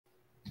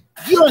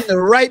You're in the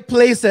right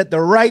place at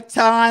the right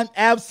time.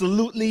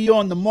 Absolutely. You're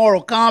on the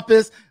moral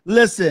compass.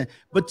 Listen,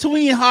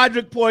 between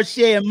Hodrick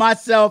Porcher and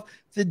myself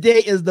today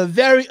is the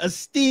very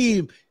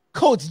esteemed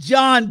Coach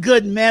John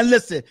Gooden, man.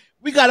 Listen,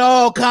 we got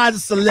all kinds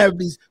of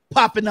celebrities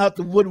popping out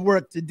the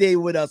woodwork today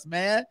with us,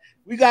 man.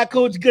 We got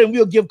Coach Gooden.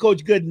 We'll give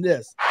Coach Gooden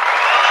this.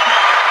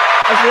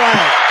 That's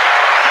right.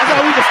 That's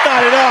how we can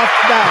start it off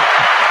tonight.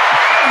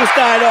 We're going to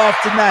start it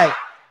off tonight.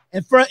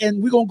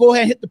 And we're going to go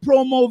ahead and hit the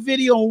promo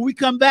video. When we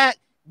come back,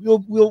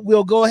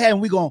 we'll go ahead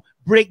and we're going to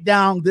break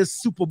down this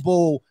Super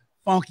Bowl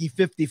Funky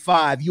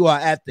 55. You are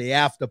at the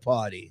after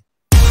party.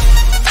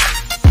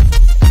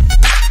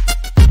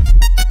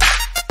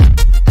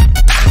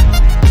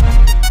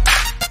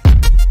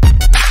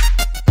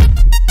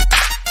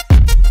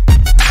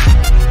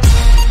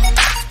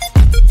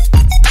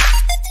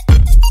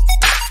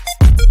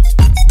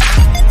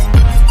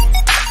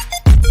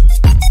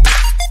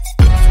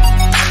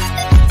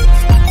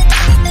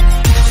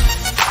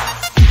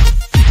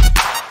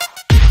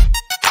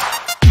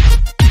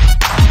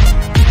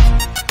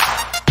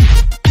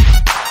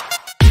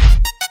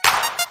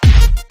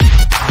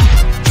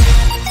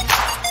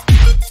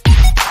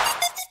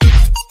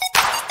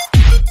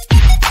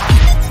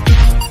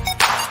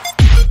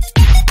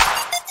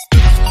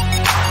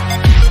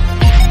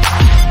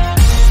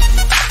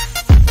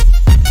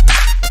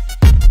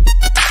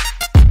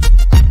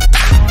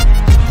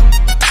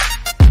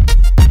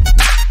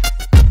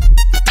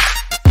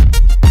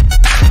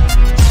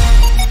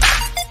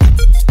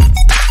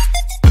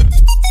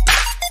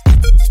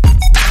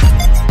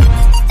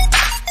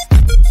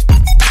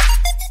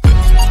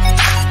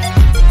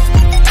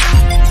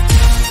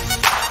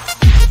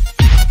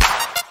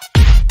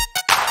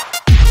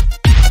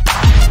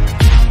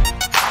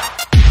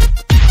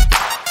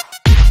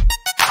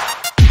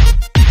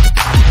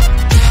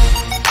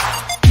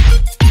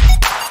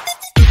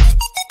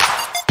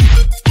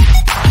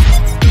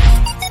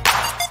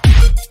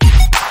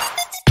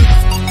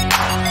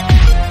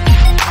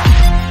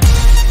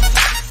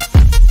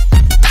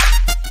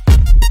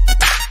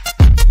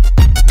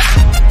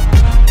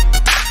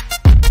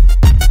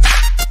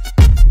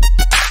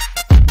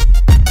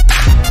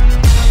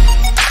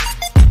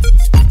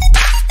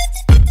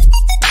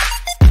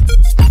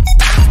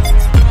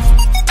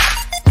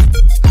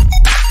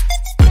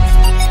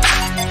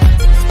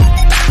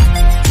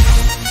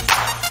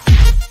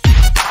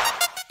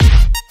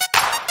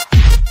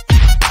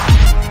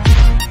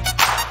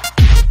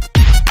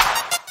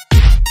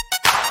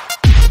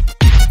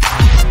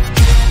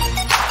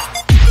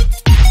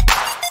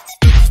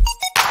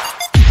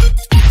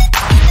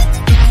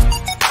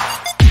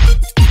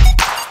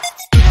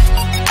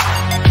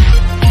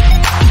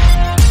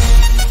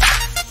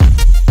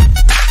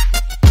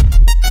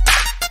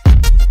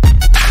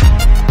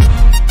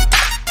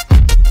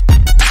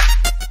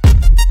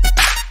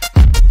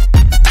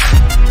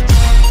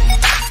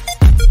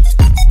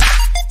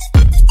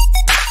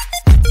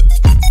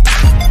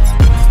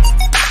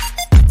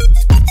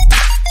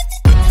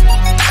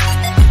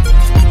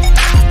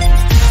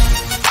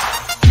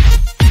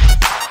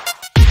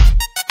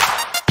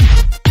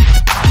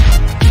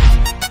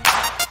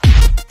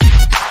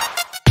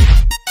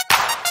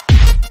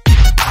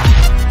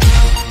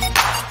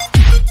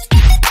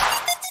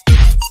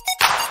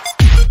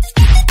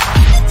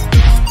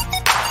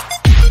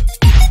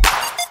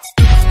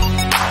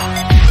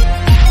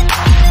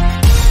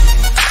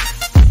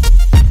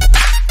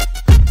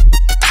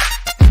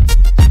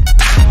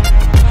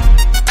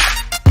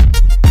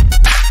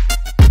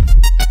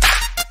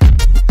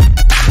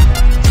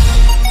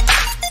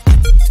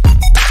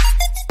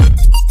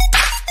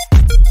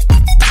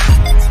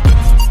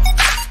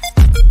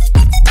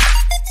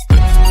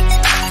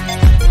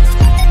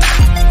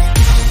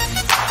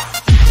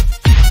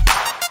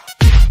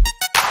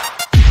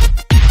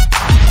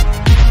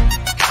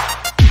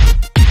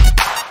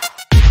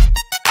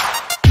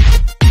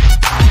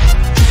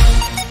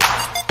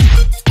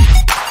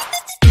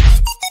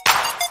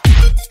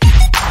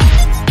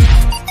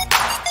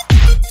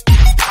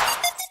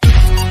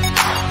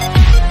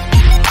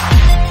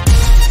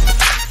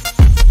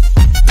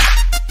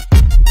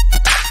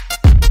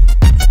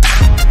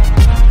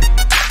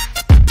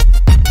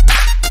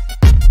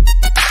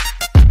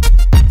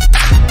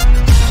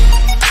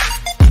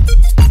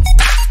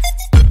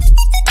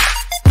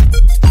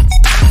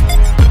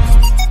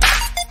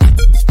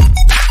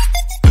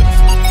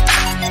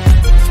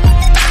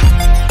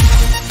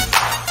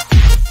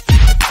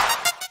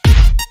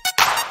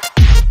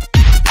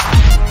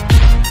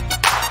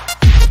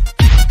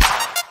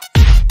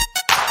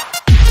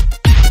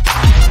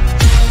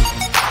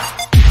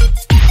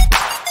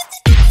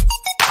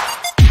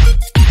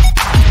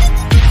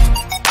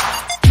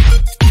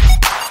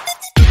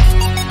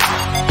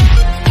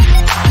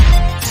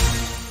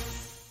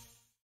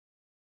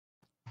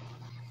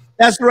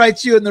 That's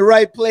right. You're in the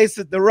right place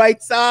at the right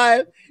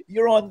time.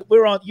 You're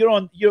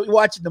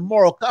watching the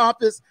Moral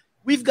Compass.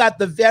 We've got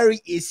the very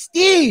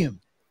esteemed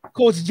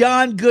Coach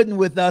John Gooden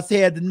with us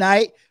here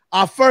tonight.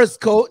 Our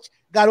first coach,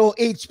 got old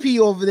HP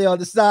over there on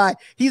the side.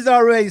 He's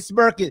already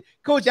smirking.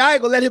 Coach, I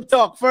ain't gonna let him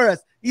talk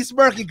first. He's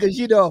smirking because,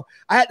 you know,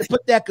 I had to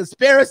put that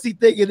conspiracy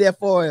thing in there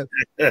for him.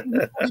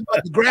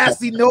 About the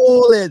grassy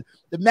knoll and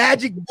the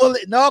magic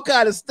bullet and all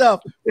kind of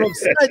stuff from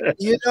Sunday,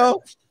 you know.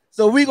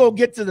 So we're going to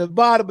get to the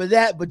bottom of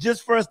that. But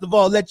just first of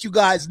all, let you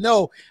guys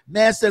know,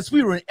 man, since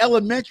we were in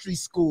elementary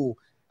school,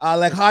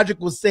 like Hodrick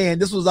was saying,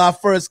 this was our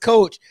first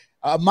coach.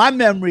 My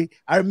memory,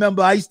 I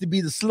remember I used to be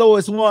the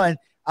slowest one,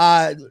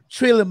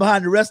 trailing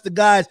behind the rest of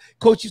the guys.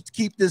 Coach used to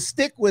keep this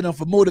stick with him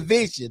for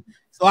motivation.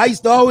 So I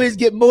used to always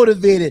get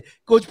motivated.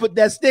 Coach put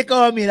that stick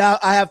on me, and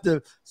I have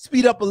to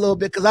speed up a little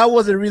bit because I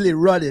wasn't really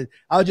running.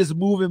 I was just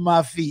moving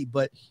my feet.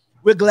 But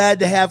we're glad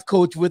to have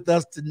Coach with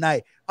us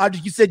tonight.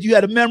 Audrey, you said you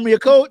had a memory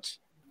of Coach?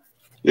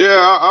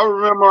 Yeah, I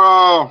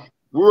remember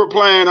we were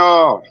playing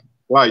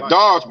like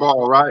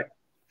dodgeball, right?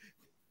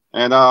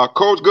 And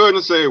Coach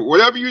Gooden said,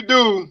 whatever you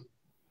do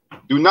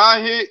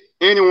not hit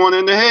anyone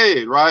in the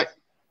head, right?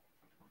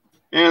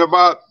 And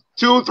about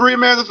 2-3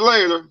 minutes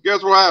later,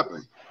 guess what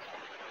happened?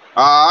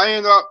 I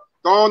ended up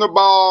throwing the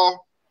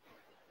ball,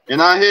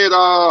 and I hit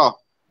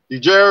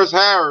DeJaris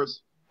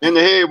Harris in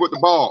the head with the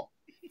ball.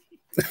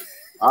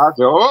 I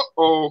said,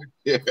 uh-oh.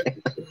 Yeah.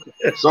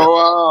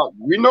 So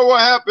we know what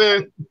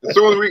happened. As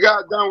soon as we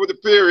got done with the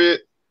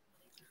period,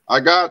 I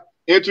got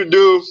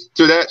introduced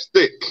to that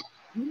stick.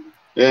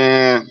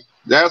 And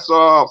that's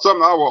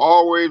something I will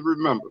always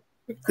remember.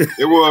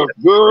 It was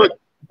good,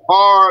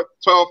 hard,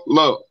 tough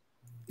love.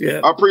 Yeah.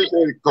 I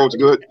appreciate it, Coach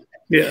Good.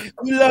 Yeah,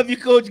 we love you,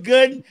 Coach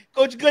Gooden.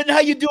 Coach Gooden, how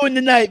you doing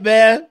tonight,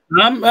 man?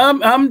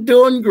 I'm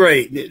doing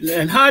great.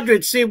 And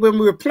Hodrick, see, when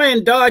we were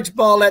playing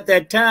dodgeball at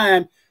that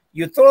time,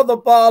 you throw the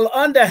ball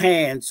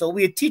underhand. So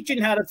we're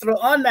teaching how to throw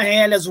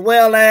underhand as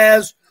well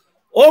as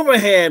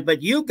overhand.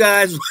 But you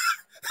guys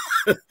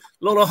a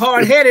little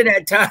hard-headed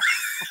at times.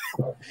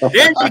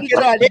 Then you get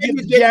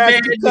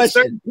mad at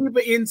certain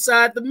people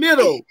inside the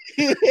middle.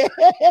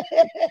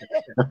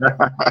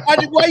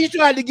 Why are you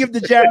trying to give the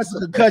Jarris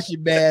a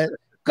concussion, man?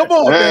 Come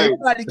on, man. You're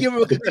trying to give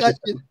him a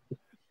concussion.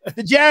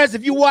 The Jarris,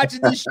 if you're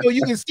watching this show,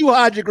 you can sue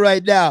Hodrick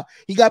right now.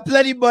 He got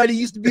plenty of money. He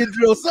used to be a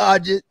drill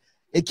sergeant.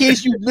 In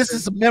case you missing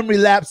some memory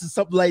lapse or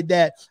something like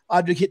that,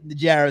 Hodrick hitting the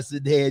Jarris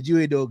in the head. You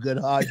ain't no good,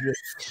 Hodrick.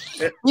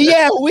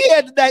 Yeah, we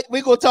had tonight.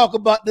 We're going to talk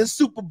about this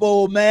Super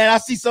Bowl, man. I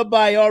see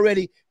somebody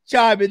already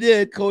chiming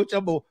in, Coach.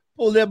 I'm going to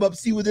pull them up,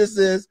 see what this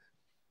is.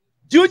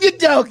 Junior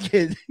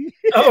Duncan.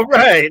 All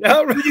right.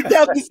 Junior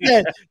Duncan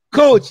said,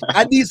 Coach,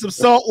 I need some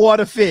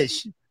saltwater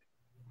fish.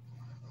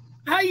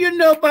 How you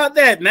know about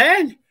that,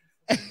 man?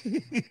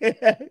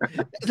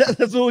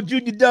 That's what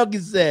Junior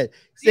Duncan said.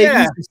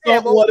 Yeah,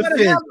 saltwater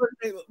fish.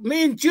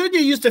 Me and Junior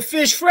used to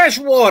fish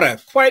freshwater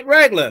quite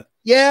regular.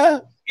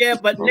 Yeah. Yeah,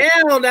 but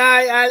now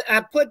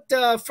I put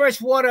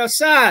freshwater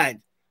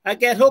aside. I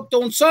got hooked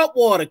on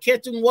saltwater,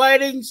 catching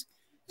whitings,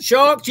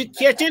 sharks. You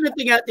catch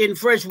anything out there in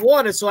fresh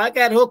water, so I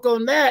got hooked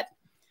on that.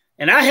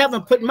 And I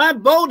haven't put my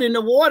boat in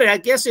the water, I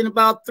guess, in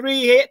about 3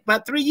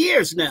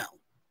 years now.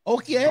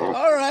 Okay, all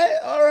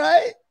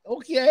right.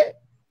 Okay.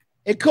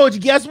 And Coach,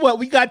 guess what?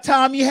 We got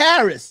Tommy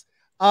Harris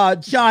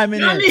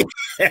chiming in.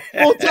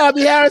 Old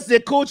Tommy Harris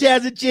said Coach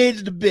hasn't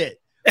changed a bit.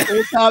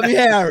 Old Tommy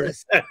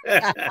Harris. Hey,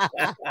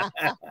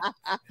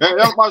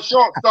 that's my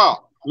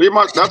shortstop.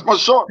 That's my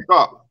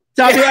shortstop.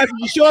 Tommy Harris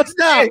is your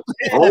shortstop.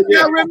 Oh,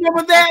 yeah. I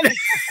remember that.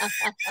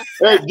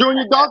 Hey,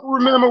 Junior Duncan,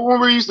 remember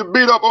when we used to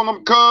beat up on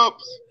them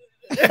Cubs?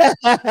 Especially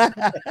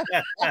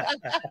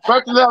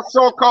that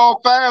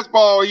so-called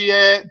fastball he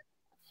had.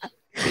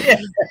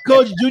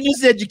 Coach, Junior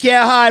said you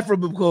can't hide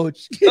from him,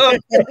 Coach.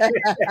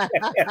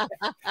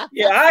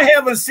 Yeah, I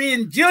haven't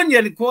seen Junior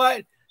in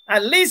quite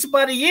at least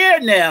about a year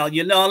now,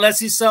 unless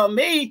he saw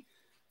me,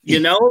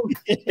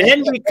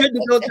 And we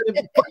couldn't go to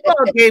the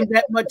football game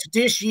that much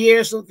this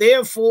year, so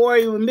therefore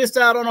we missed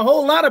out on a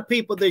whole lot of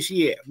people this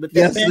year. But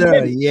yes,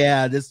 sir.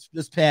 Yeah, this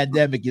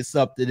pandemic is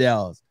something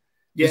else.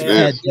 This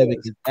pandemic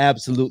is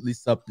absolutely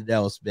something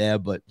else,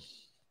 man. But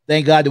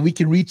thank God that we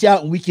can reach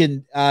out and we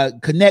can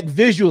connect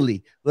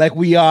visually like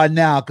we are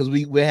now because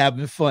we're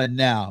having fun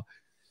now.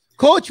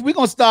 Coach, we're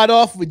going to start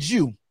off with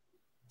you.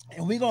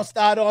 And we're going to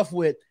start off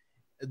with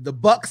the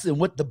Bucks and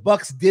what the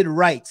Bucks did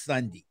right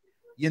Sunday.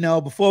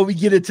 Before we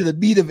get into the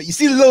meat of it. You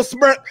see the little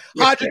smirk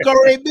Hodrick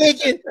already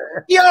making?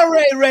 He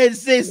already ready to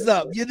say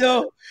something, You're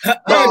not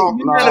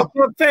a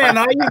good fan,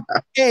 are you?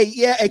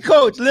 Hey,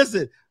 Coach,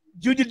 listen.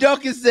 Junior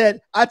Duncan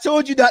said, I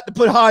told you not to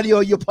put Hardy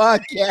on your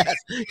podcast.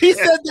 He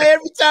said that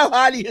every time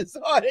Hardy is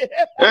on it.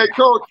 Hey,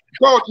 Coach,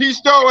 he's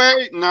still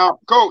hating now.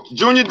 Coach,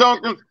 Junior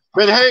Duncan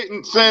been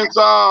hating since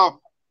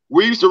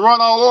we used to run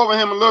all over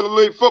him in Little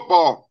League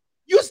football.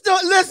 You still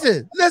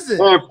listen.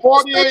 And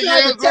 48 years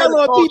later,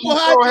 Coach, he's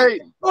still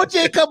hating. Coach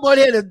ain't come on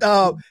here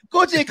to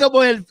Coach ain't come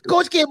on here.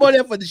 Coach came on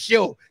here for the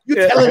show. You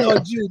telling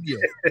on Junior.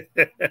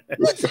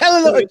 You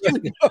telling on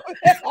Junior.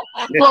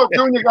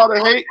 Junior got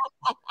to hate.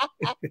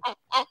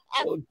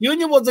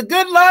 Junior was a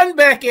good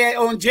linebacker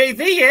on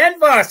JV and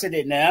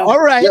varsity now. All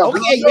right. Yeah.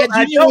 Okay.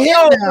 I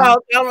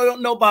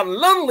don't know about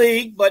Little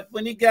League, but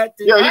when he got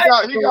to he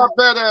got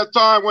better as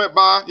time went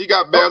by. He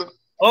got better.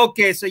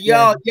 Okay, so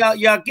y'all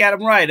got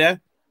them right, huh?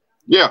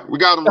 Yeah, we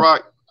got him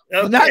right.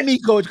 Well, not me,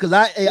 coach, because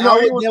He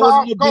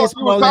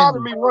was tired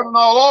of me running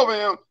all over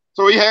him,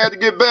 so he had to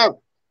get better.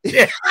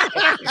 You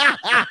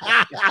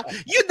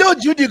know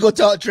Junior gonna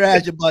talk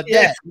trash about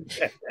that.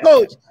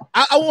 Coach,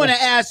 I want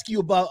to ask you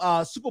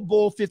about Super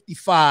Bowl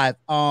 55.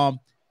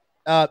 What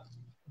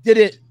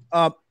did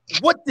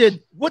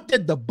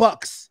the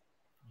Bucs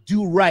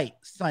do right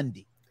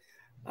Sunday?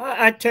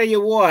 I tell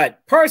you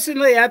what,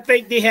 personally, I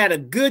think they had a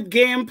good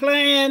game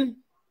plan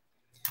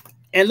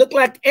and looked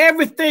like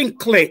everything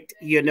clicked.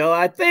 You know,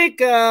 I think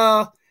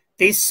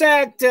they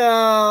sacked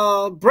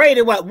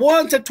Brady,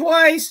 once or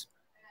twice?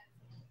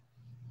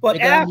 But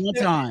after, one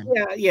time.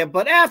 Yeah.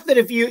 But after,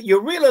 if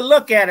you really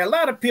look at it, a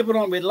lot of people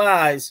don't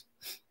realize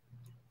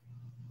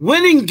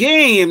winning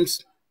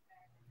games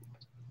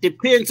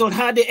depends on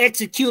how they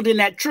execute in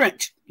that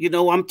trench. You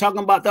know, I'm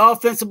talking about the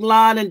offensive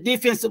line and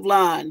defensive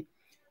line.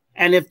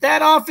 And if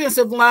that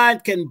offensive line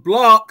can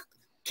block,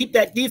 keep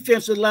that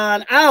defensive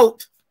line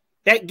out,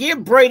 that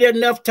give Brady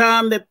enough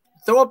time to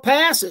throw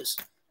passes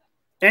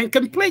and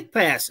complete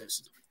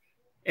passes.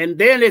 And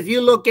then if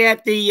you look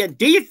at the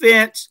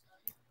defense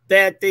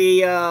that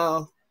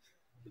the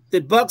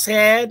Bucs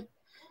had,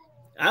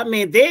 I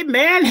mean, they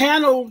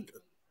manhandled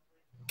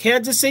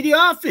Kansas City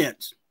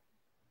offense.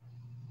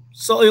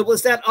 So it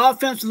was that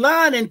offensive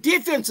line and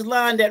defensive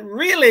line that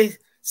really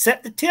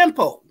set the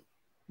tempo.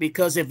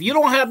 Because if you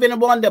don't have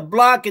anyone to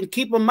block and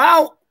keep them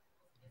out,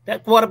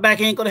 that quarterback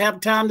ain't going to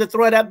have time to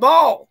throw that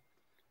ball.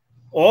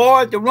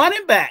 Or the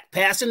running back,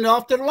 passing it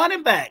off to the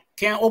running back.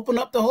 Can't open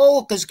up the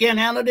hole because can't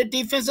handle the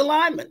defensive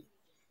lineman.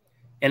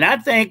 And I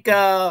think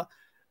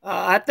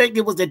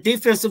it was the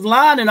defensive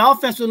line and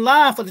offensive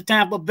line for the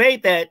Tampa Bay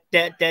that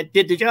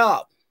did the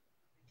job.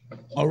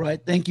 All right.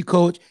 Thank you,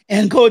 Coach.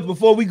 And, Coach,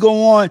 before we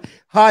go on,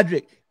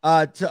 Hodrick,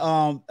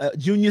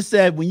 Junior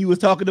said when you were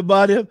talking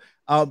about him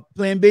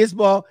playing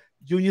baseball,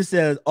 Junior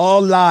says, all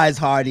lies,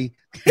 Hardy.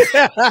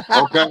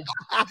 Okay.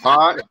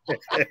 All right.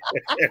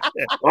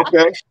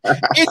 Okay.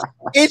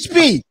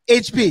 HP.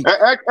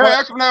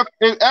 X-Men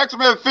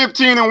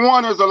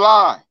 15-1 is a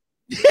lie.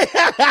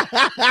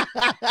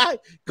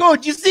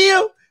 Coach, you see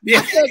him? Yeah.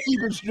 I can't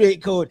keep him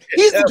straight, Coach.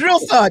 He's the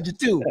drill sergeant,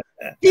 too.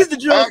 He's the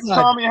drill sergeant.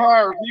 Tommy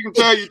Harris, he can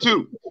tell you,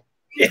 too.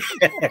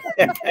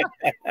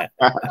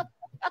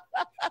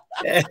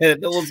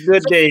 Those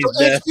good days,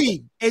 so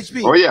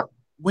HP. Oh, yeah.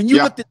 When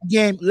you looked at the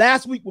game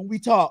last week when we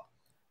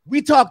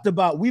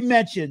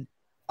mentioned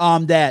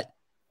that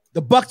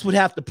the Bucs would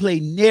have to play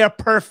near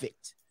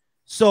perfect.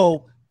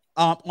 So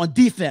on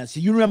defense,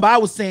 you remember I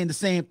was saying the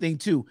same thing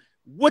too.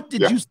 What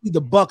did you see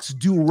the Bucs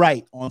do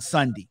right on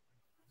Sunday?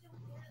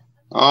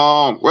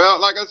 Well,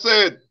 like I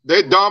said,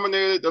 they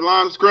dominated the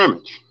line of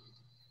scrimmage.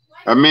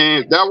 I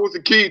mean, that was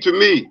the key to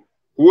me.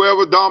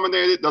 Whoever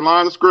dominated the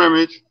line of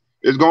scrimmage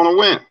is going to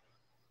win.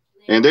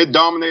 And they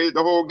dominated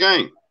the whole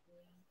game.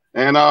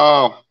 And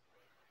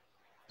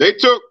they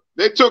took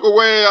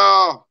away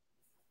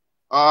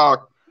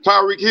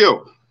Tyreek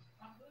Hill.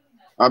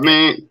 I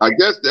mean, I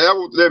guess that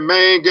was their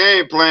main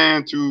game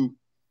plan to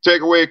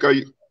take away.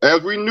 Because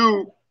as we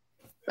know,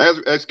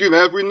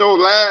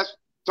 last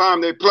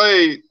time they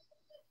played,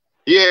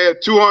 he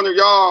had 200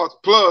 yards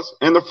plus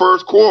in the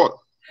first quarter.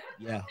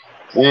 Yeah,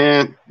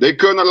 and they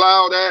couldn't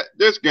allow that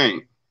this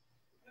game,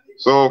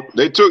 so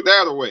they took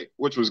that away,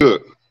 which was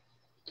good.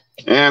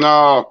 And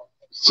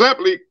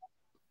simply,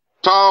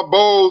 Todd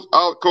Bowles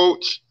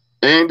outcoached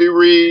Andy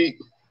Reid.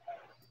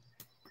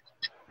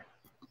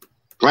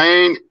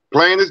 Plain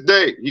as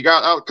day, he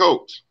got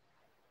outcoached.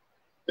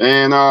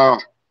 And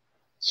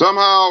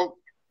somehow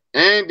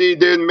Andy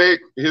didn't make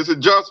his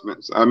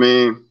adjustments. I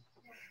mean,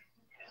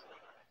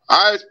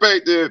 I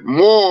expected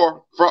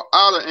more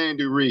out of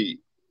Andy Reid.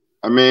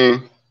 I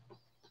mean,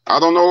 I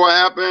don't know what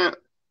happened.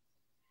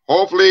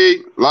 Hopefully,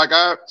 like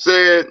I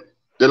said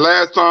the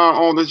last time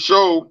on the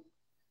show,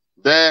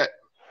 that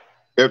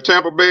if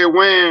Tampa Bay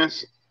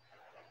wins,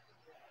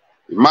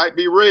 it might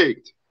be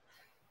rigged.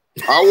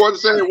 I wouldn't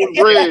say it was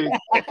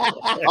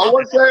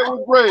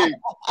rigged.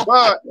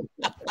 But,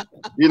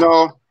 you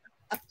know,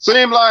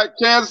 seemed like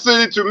Kansas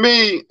City to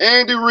me,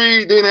 Andy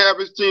Reid didn't have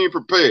his team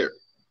prepared.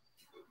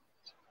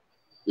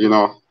 You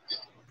know,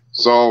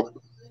 so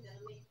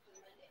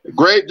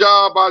great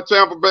job by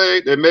Tampa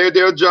Bay. They made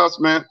their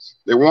adjustments.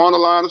 They won the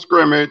line of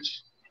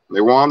scrimmage.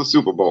 They won the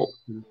Super Bowl.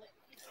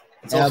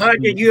 So, Hodge,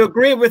 you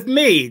agree with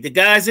me? The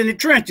guys in the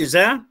trenches,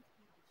 huh?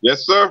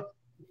 Yes, sir.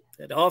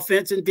 That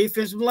offense and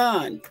defensive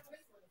line.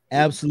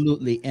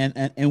 Absolutely.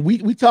 And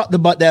we talked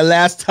about that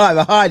last time.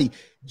 Hardy,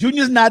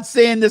 Junior's not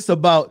saying this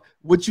about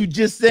what you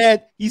just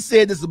said. He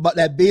said this about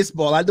that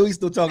baseball. I know he's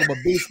still talking about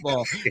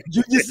baseball.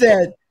 Junior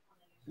said,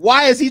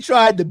 why is he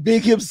trying to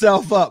big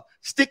himself up?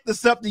 Stick to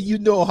something you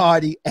know,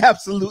 Hardy.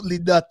 Absolutely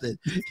nothing.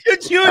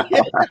 Junior.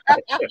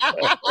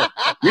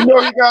 You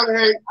know you gotta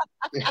hate.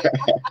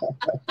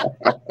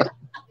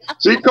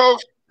 See,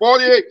 Coach,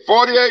 48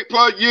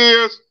 plus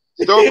years,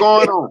 still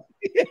going on.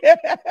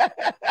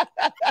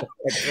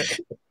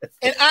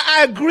 And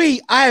I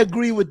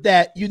agree with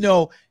that. You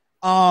know,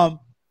 I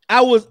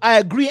I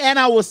agree, and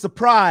I was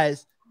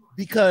surprised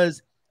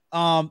because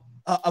of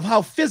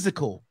how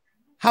physical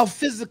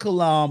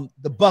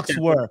the Bucks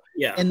were.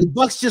 Yeah. And the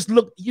Bucks just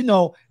look,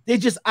 they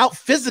just out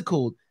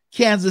physical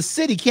Kansas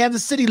City.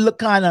 Kansas City looked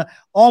kind of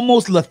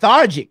almost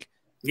lethargic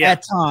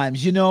at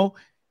times,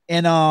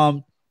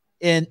 and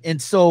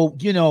so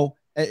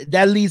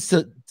that leads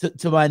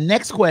to my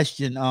next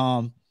question.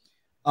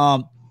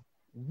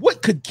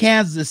 What could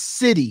Kansas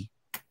City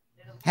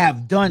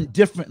have done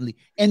differently?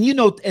 And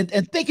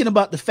and thinking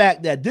about the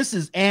fact that this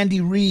is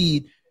Andy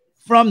Reid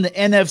from the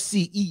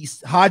NFC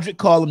East. Hodrick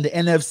called him the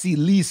NFC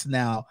least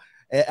now.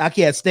 I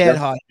can't stand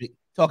Hodrick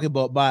talking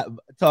about them.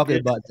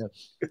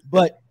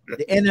 But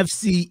the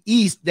NFC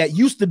East that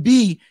used to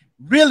be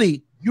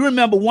really, you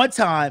remember one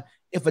time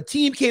if a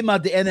team came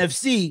out the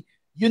NFC,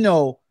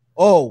 the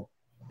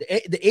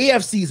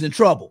AFC is in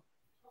trouble.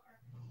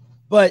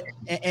 But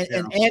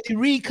and Andy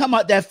Reid come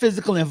out that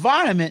physical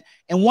environment,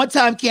 and one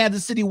time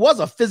Kansas City was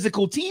a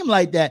physical team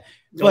like that.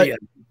 But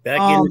back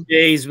in the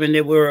days when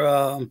they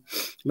were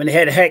when they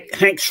had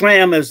Hank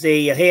Schramm as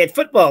the head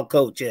football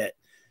coach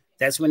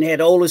that's when they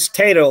had Otis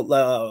Taylor,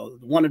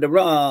 one of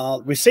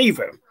the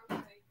receiver.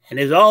 And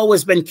there's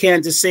always been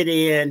Kansas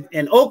City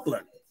and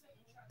Oakland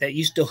that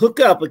used to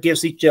hook up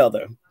against each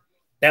other.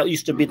 That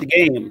used to be the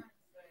game.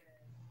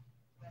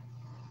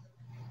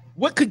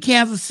 What could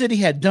Kansas City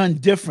have done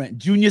different?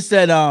 Junior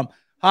said,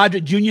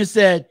 Hodrick Jr.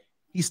 said,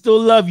 he still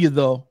love you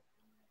though.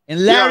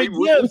 And Larry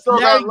Gibbs is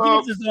on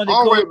the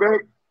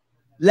coach.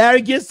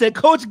 Larry Gibbs said,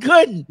 Coach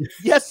Gooden.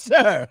 Yes,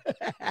 sir.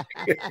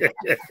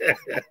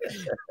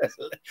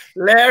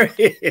 Larry.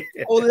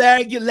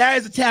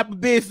 Larry's a Tampa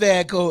Bay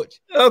fan, Coach.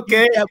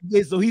 Okay.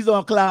 So he's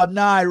on cloud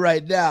 9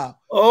 right now.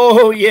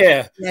 Oh,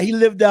 yeah. Yeah, he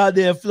lived out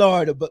there in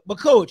Florida. But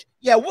Coach,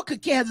 what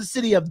could Kansas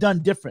City have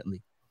done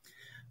differently?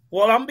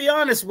 Well, I'm going to be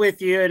honest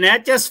with you, and I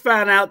just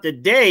found out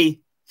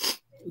today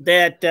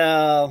that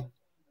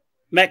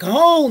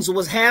Mahomes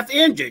was half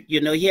injured.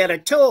 He had a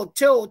toe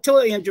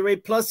injury,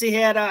 plus he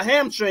had a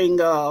hamstring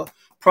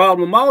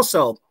problem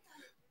also.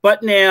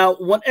 But now,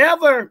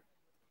 whenever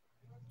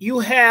you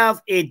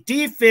have a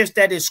defense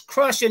that is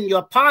crushing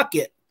your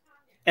pocket,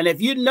 and if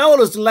you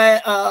notice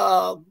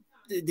the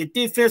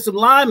defensive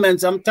linemen,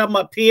 I'm talking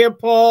about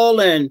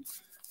Pierre-Paul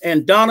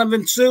and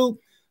Donovan Sue,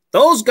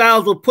 those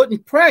guys were putting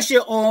pressure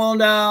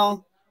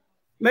on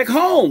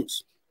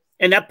Mahomes.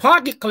 And that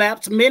pocket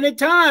collapsed many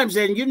times.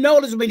 And you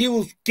notice when he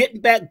was getting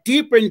back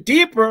deeper and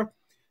deeper,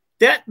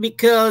 that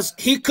because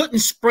he couldn't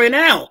sprint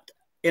out.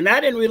 And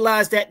I didn't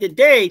realize that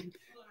today.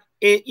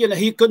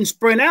 He couldn't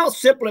sprint out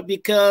simply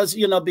because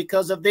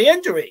of the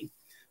injury.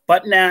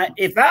 But now,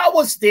 if I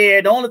was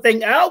there, the only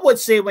thing I would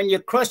say when you're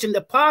crushing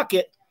the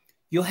pocket,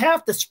 you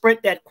have to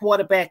sprint that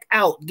quarterback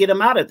out, get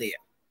him out of there.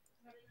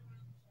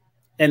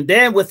 And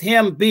then with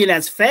him being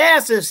as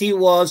fast as he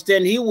was,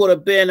 then he would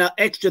have been an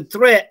extra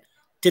threat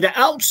to the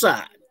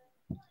outside.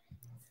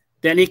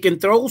 Then he can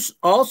throw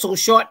also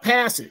short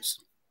passes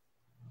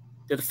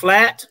to the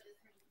flat,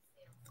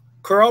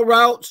 curl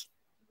routes.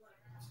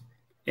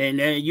 And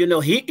then,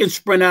 he can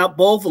sprint out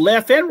both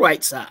left and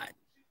right side.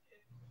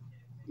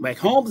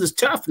 Mahomes is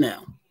tough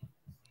now.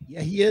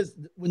 Yeah, he is.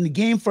 When the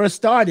game first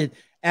started,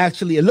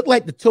 actually, it looked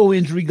like the toe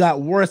injury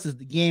got worse as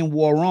the game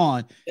wore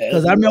on.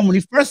 Because I remember when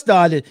he first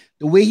started,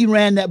 the way he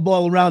ran that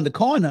ball around the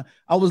corner,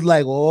 I was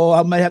like,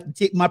 I might have to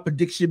take my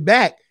prediction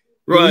back.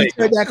 Right.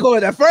 That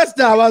corner that first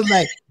time, I was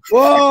like,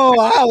 whoa,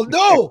 I don't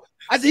know.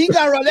 I said, he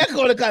got around that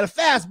corner kind of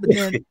fast. But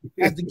then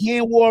as the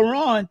game wore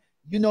on,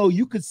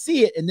 you could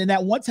see it. And then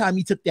that one time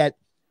he took that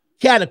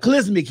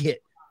cataclysmic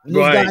hit. When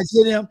those guys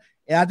hit him,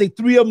 and I think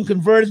 3 of them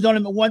converged on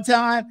him at one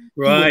time.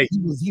 Right.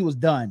 He was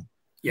done.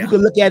 Yeah. You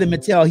could look at him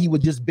and tell he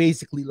was just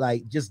basically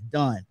just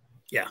done.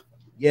 Yeah.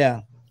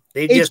 Yeah.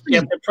 They just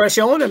kept the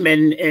pressure on him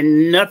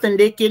and nothing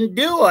they can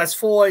do as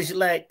far as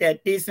like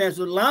that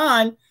defensive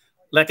line.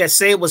 Like I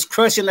say, was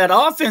crushing that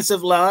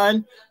offensive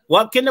line.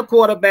 What can the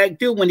quarterback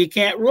do when he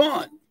can't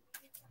run?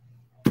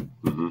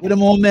 What the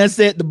old man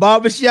said, the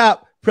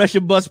barbershop, pressure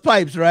bust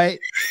pipes, right?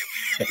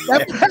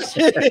 Every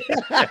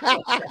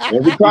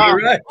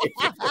time. Right.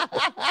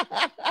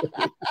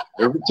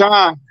 Every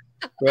time.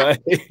 Right.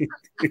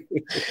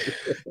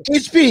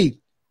 HP,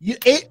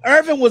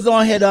 Irvin was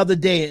on here the other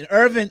day, and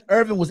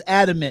Irvin was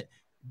adamant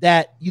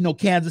that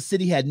Kansas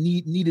City had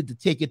needed to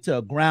take it to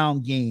a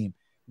ground game.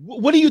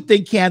 What do you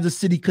think Kansas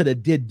City could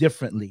have did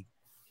differently,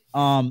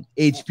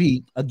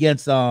 HP,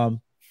 against that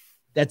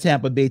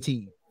Tampa Bay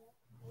team?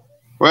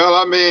 Well,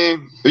 I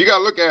mean, you got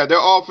to look at it. Their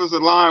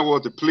offensive line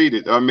was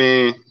depleted. I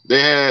mean,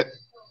 they had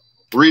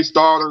 3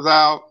 starters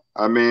out.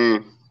 I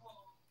mean,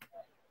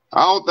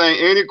 I don't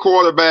think any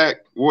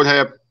quarterback would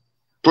have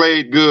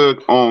played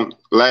good on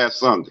last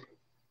Sunday.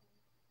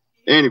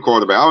 Any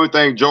quarterback. I don't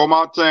think Joe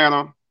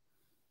Montana,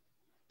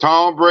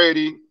 Tom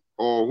Brady,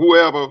 or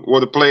whoever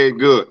would have played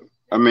good.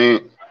 I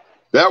mean,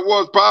 that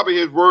was probably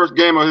his worst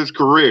game of his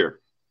career.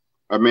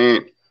 I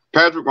mean,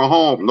 Patrick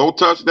Mahomes, no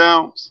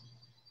touchdowns.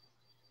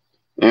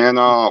 And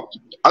I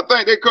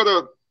think they could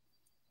have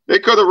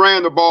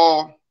ran the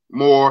ball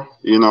more,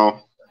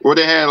 where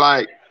they had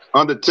like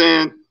under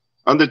 10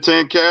 under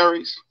 10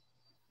 carries.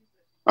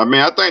 I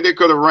mean, I think they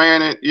could have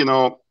ran it, you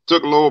know,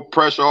 took a little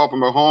pressure off of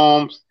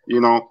Mahomes.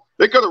 You know,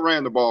 they could have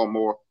ran the ball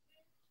more.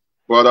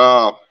 But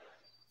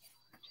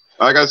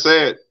like I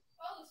said,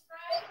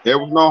 there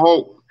was no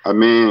hope. I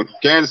mean,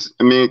 Kansas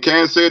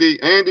City,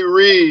 Andy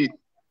Reid,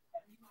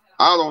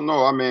 I don't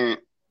know. I mean,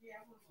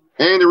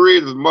 Andy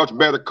Reid is a much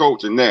better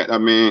coach than that. I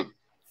mean,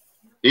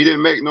 he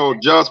didn't make no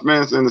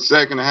adjustments in the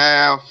second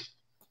half.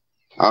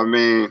 I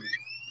mean,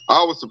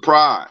 I was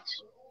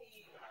surprised.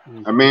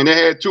 I mean, they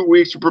had 2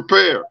 weeks to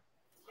prepare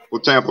for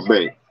Tampa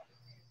Bay.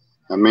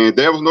 I mean,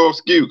 there was no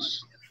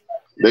excuse.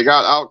 They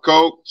got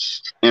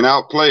out-coached and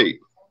outplayed.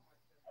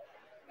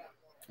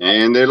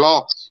 And they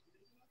lost.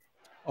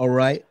 All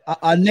right.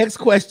 Our next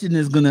question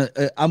is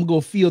I'm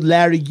gonna field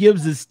Larry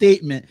Gibbs'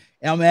 statement,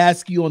 and I'm gonna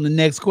ask you on the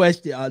next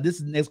question. This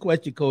is the next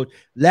question, Coach.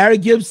 Larry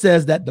Gibbs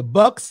says that the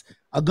Bucs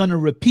are gonna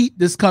repeat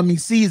this coming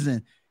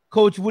season.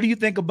 Coach, what do you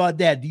think about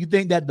that? Do you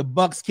think that the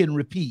Bucs can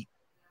repeat?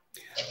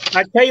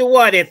 I tell you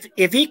what,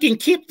 if he can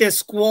keep this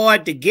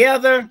squad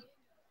together,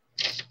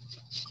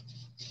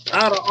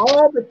 out of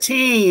all the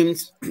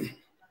teams,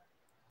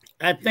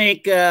 I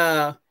think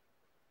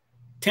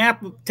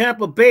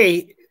Tampa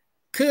Bay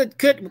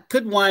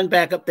could wind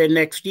back up there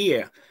next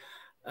year.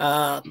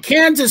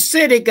 Kansas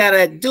City got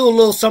to do a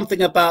little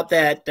something about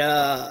that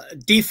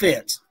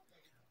defense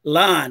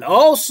line.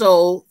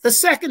 Also, the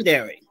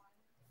secondary.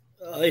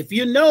 If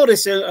you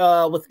notice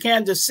with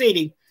Kansas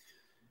City,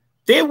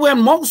 they win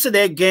most of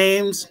their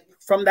games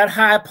from that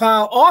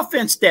high-power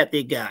offense that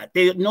they got.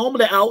 They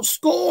normally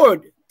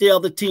outscored the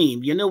other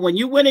team. You know, when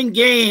you're winning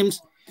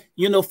games,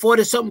 you know,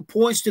 40-something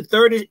points to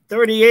 30,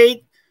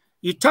 38,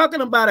 you're talking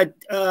about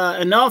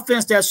an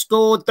offense that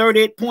scored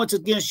 38 points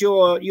against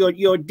your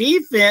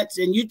defense,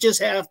 and you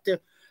just have to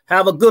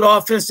have a good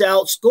offense to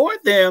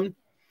outscore them.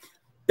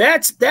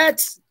 That's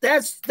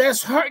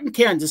hurting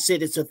Kansas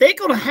City. So they're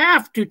going to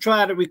have to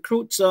try to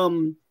recruit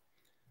some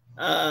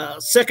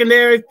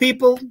secondary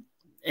people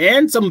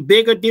and some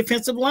bigger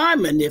defensive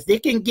linemen. If they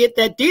can get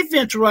that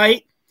defense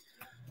right,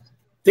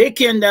 they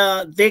can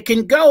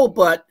go.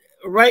 But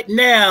right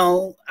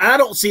now, I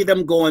don't see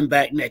them going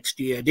back next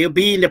year. They'll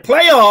be in the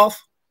playoff,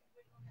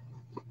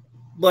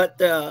 but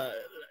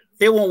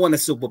they won't win a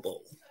Super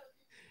Bowl.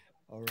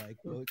 All right,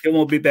 Coach. They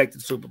won't be back to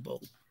the Super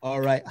Bowl. All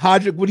right.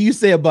 Hodrick, what do you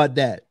say about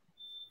that?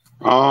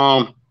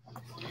 Well,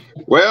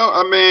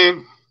 I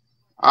mean,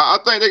 I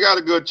think they got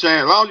a good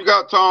chance. As long as you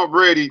got Tom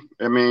Brady,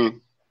 I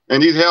mean,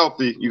 and he's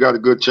healthy, you got a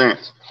good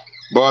chance.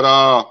 But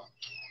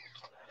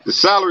the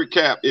salary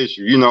cap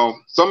issue, you know,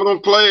 some of them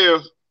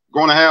players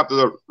going to have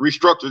to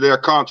restructure their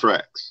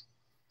contracts,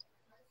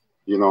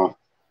 you know,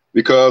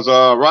 because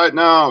right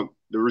now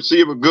the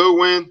receiver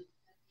Goodwin,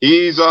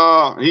 he's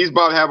about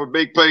to have a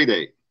big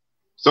payday.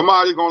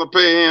 Somebody's going to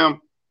pay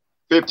him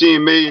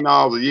 $15 million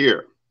a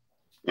year,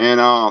 and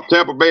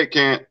Tampa Bay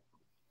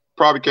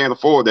probably can't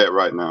afford that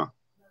right now.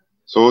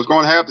 So it's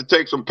going to have to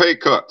take some pay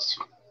cuts.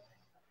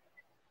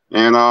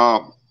 And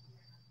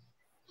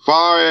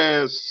far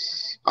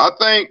as I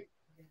think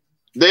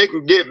they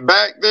can get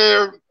back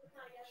there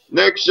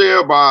next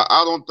year, but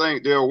I don't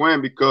think they'll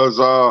win because,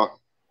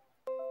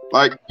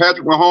 like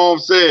Patrick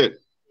Mahomes said,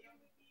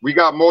 we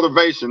got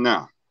motivation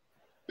now.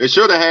 They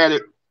should have had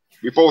it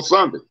before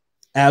Sunday.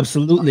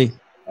 Absolutely.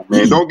 I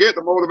mean, don't get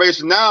the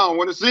motivation now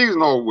when the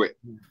season over with.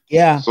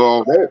 Yeah.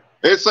 So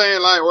they're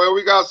saying like, well,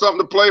 we got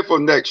something to play for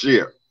next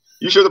year.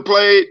 You should have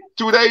played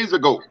 2 days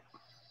ago.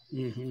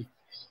 Mm-hmm.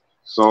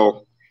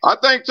 So I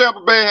think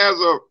Tampa Bay has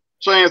a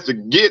chance to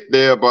get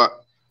there,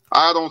 but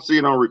I don't see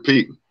it on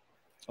repeating.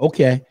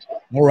 Okay.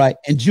 All right.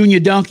 And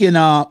Junior Duncan,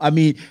 I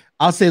mean,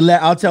 I'll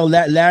tell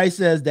Larry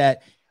says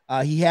that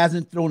he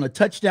hasn't thrown a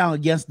touchdown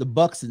against the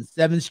Bucs in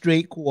 7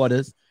 straight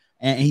quarters,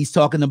 and he's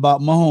talking about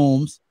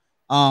Mahomes.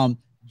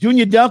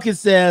 Junior Duncan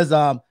says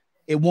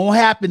it won't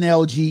happen,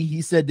 LG.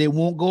 He said they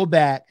won't go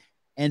back.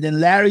 And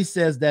then Larry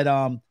says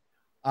that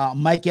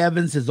Mike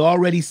Evans has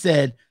already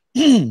said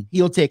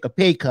he'll take a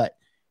pay cut.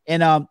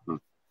 And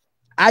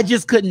I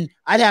just couldn't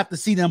 – I'd have to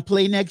see them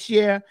play next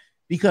year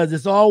because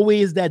it's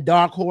always that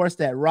dark horse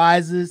that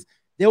rises.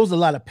 There was a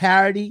lot of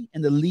parity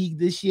in the league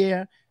this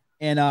year,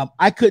 and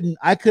I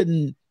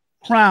couldn't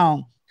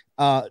crown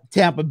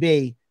Tampa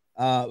Bay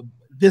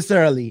this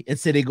early and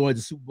say they're going to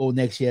the Super Bowl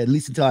next year, at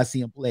least until I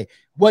see them play.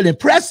 What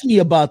impressed me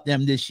about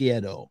them this year,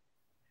 though,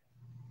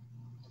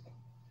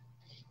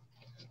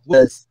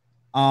 was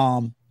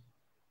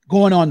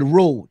going on the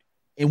road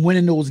and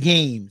winning those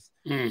games.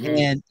 Mm-hmm.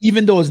 And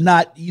even though it's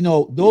not, you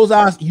know, those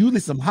are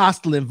usually some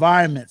hostile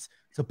environments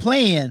to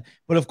play in,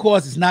 but of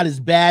course it's not as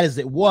bad as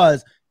it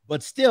was,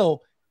 but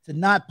still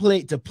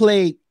to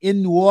play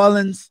in New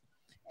Orleans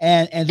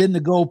and then to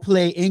go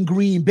play in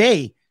Green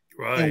Bay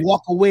and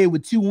walk away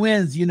with 2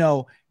 wins, you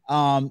know,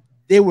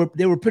 they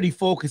were pretty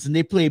focused and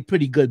they played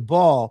pretty good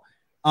ball.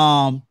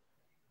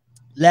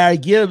 Larry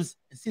Gibbs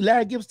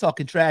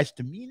talking trash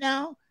to me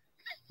now.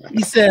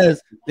 He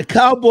says the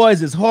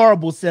Cowboys is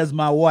horrible, says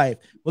my wife.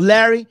 Well,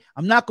 Larry,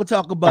 I'm not gonna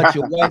talk about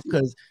your wife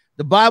because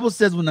The Bible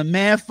says when a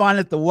man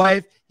findeth the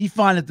wife, he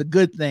findeth the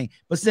good thing.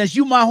 But since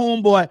you my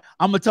homeboy,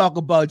 I'm going to talk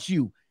about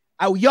you.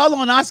 Y'all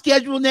on our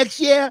schedule next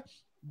year?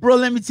 Bro,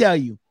 let me tell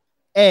you.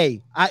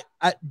 Hey,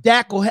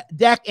 Dak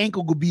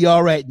ankle will be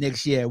all right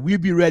next year. We'll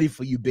be ready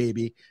for you,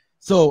 baby.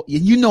 So,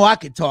 you know I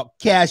can talk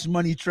cash,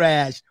 money,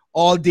 trash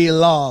all day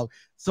long.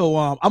 So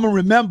I'm going to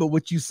remember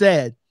what you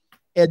said.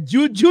 And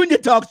Junior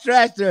talks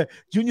trash to her.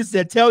 Junior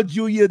said, tell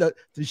Junior to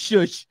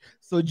shush.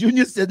 So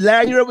Junior said,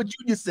 Larry, you heard what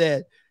Junior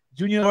said.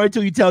 Junior already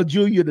told you tell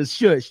Junior to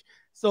shush.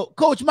 So,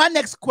 Coach, my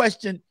next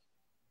question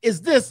is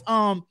this.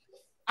 I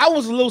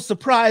was a little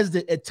surprised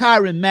at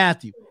Tyrann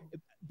Mathieu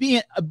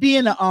being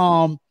an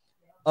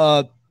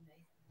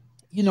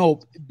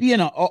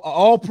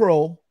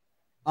all-pro,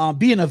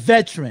 being a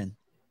veteran.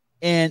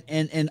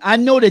 And I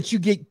know that you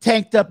get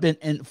tanked up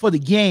and for the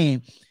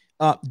game.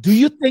 Do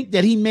you think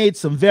that he made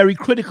some very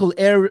critical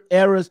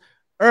errors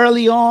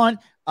early on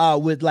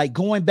with like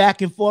going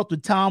back and forth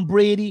with Tom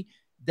Brady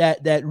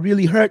that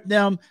really hurt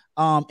them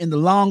in the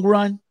long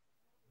run?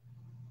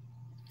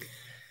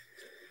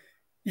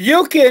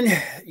 You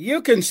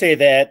can say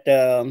that,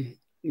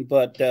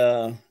 but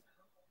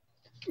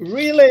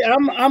really,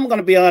 I'm going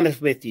to be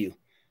honest with you.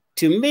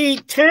 To me,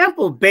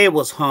 Tampa Bay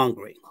was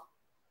hungry.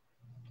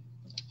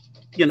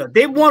 You know,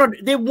 they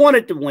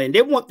wanted to win.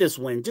 They want this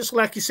win, just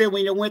like you said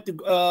when they went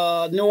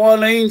to New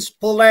Orleans,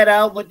 pull that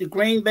out with the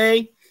Green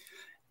Bay,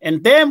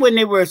 and then when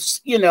they were,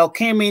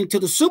 came into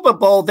the Super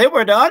Bowl, they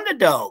were the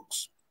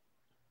underdogs.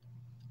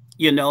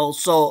 You know,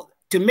 so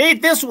to me,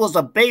 this was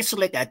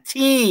basically a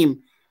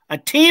team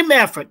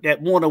effort that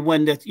want to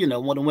win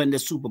the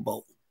Super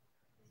Bowl.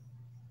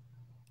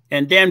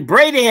 And then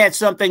Brady had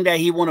something that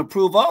he want to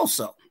prove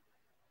also.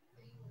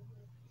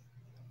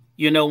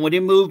 You know, when he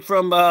moved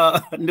from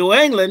New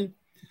England,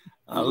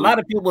 a lot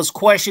of people was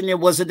questioning,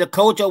 was it the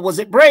coach or was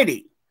it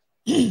Brady?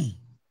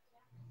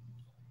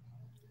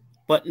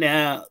 But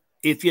now,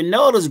 if you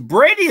notice,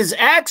 Brady is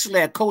actually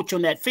a coach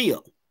on that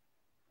field.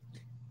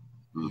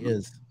 He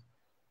is.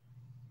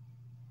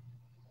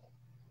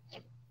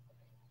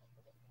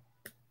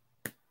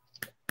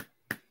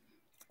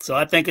 So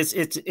I think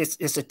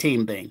it's a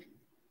team thing.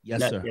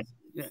 Yes, sir.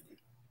 Yeah.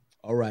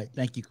 All right.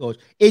 Thank you, Coach.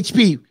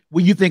 HP,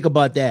 what do you think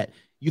about that?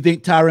 You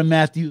think Tyrann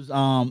Mathieu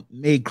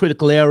made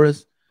critical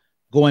errors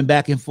going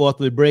back and forth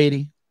with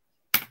Brady?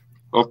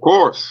 Of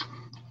course.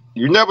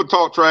 You never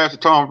talk trash to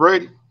Tom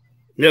Brady.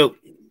 Nope.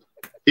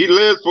 He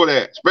lives for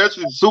that,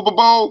 especially the Super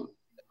Bowl.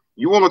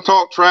 You want to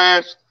talk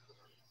trash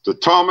to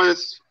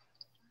Thomas,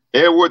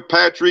 Edward,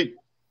 Patrick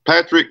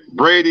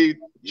Brady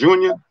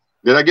Jr.?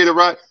 Did I get it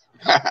right?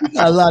 You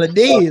got a lot of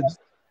names.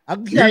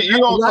 You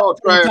don't talk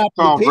trash to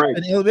Tom Brady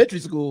in elementary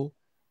school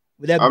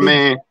with that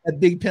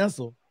big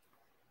pencil.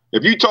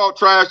 If you talk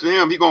trash to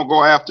him, he's gonna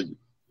go after you.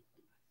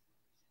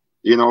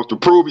 You know, to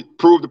prove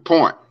the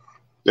point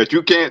that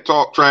you can't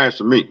talk trash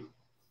to me.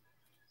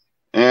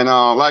 And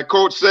like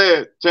Coach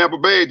said, Tampa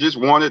Bay just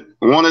wanted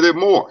it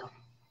more.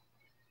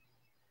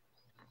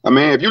 I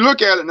mean, if you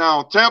look at it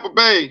now, Tampa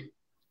Bay,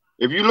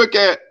 if you look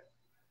at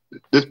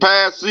this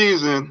past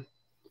season,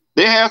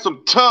 they had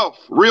some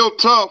real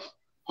tough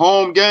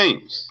home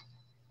games.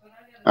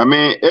 I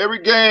mean, every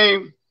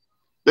game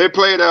they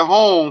played at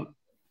home,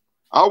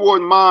 I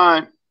wouldn't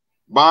mind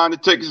buying the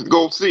tickets to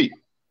go see.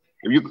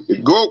 If you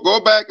go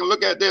back and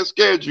look at their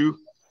schedule,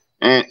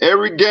 and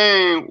every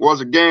game was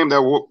a game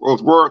that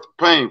was worth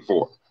paying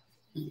for.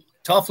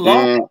 Tough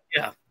luck.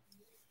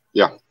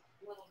 Yeah.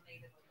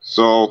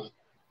 So,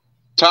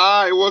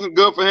 Ty, it wasn't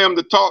good for him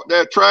to talk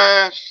that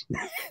trash.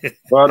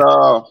 But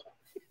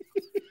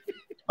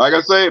like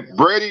I say,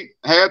 Brady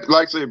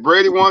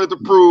wanted to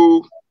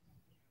prove,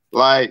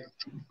 like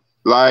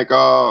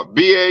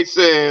BA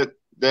said,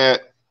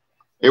 that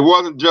it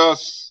wasn't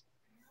just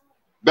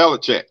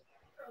Belichick.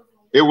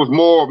 It was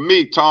more of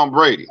me, Tom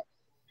Brady.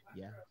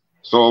 Yeah.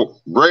 So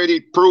Brady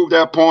proved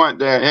that point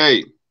that,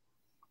 hey,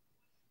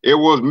 it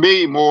was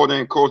me more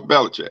than Coach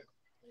Belichick.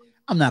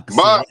 I'm not.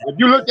 But if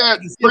you look at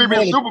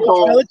previous Super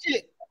Bowl,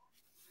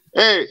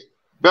 hey,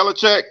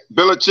 Belichick.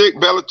 But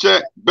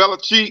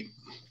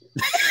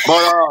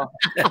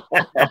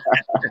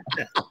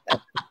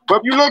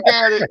if you look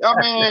at it,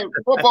 I mean,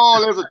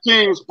 football is a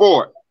team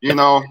sport. You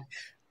know,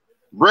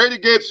 Brady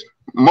gets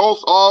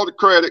all the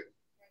credit,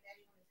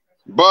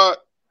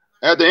 but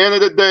at the end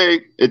of the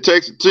day, it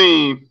takes a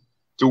team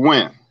to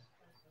win.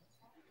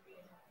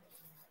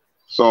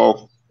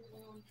 So,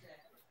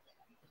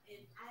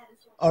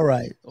 all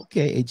right,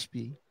 okay,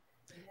 HP,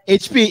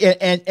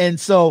 and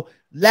so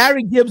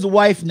Larry Gibbs'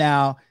 wife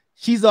now,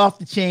 she's off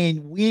the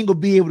chain. We ain't gonna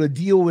be able to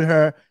deal with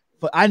her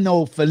for at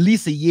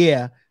least a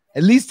year,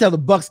 at least till the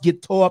Bucks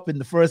get tore up in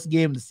the first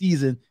game of the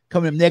season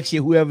coming up next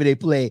year, whoever they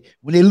play.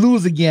 When they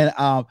lose again,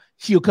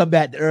 she'll come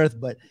back to earth,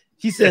 but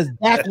she says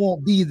Dak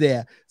won't be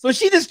there. So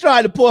she just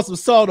tried to pour some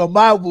salt on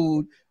my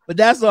wound, but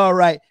that's all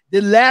right.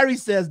 Then Larry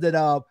says that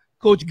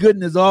Coach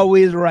Gooden is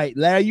always right.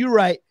 Larry, you're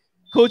right.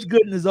 Coach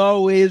Gooden is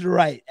always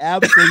right.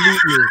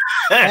 Absolutely.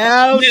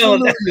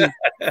 Absolutely.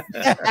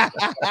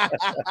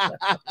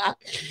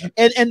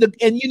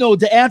 and you know,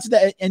 to answer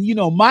that, and you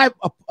know, my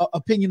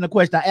opinion on the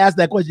question, I asked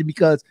that question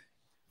because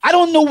I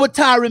don't know what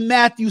Tyrann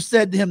Mathieu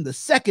said to him the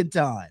second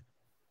time,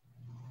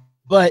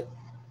 but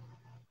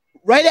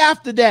right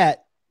after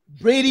that,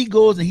 Brady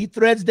goes and he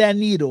threads that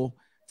needle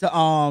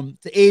to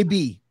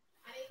AB.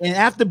 And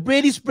after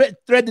Brady thread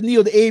the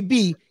needle to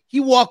AB, he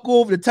walked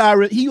over to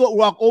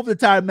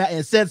Tyrann Mathieu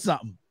and said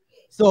something.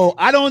 So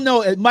I don't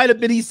know. It might have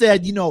been he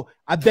said, you know,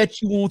 I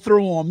bet you won't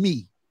throw on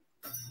me,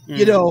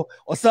 you know,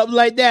 or something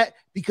like that,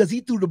 because he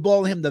threw the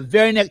ball at him the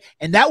very next,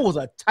 and that was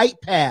a tight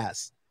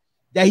pass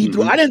that he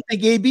threw. I didn't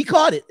think AB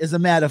caught it, as a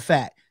matter of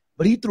fact,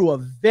 but he threw a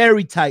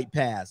very tight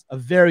pass,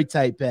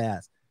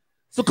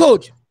 So,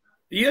 Coach,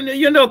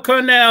 you know,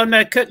 Cornell,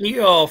 not cutting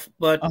you off,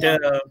 but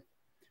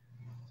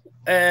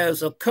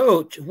as a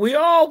coach, we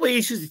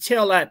always used to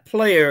tell our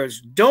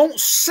players, don't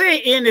say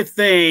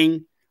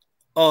anything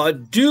or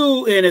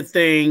do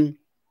anything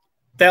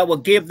that will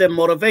give them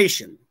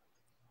motivation.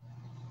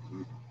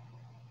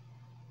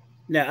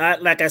 Now,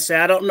 like I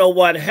said, I don't know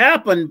what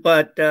happened,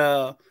 but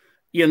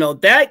you know,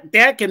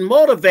 that can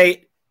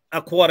motivate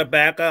a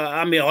quarterback.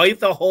 I mean, or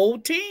the whole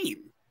team.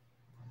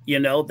 You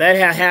know, that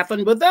had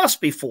happened with us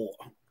before.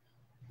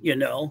 You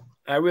know,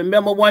 I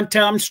remember one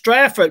time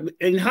Stratford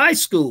in high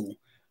school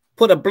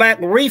put a black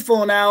reef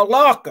on our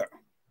locker.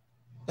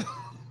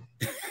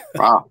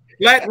 Wow.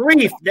 Black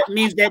reef, that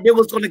means that it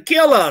was going to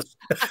kill us.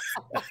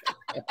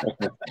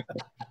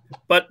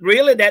 But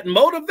really, that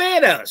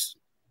motivated us,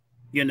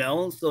 you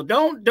know. So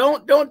don't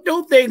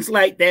do things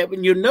like that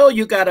when you know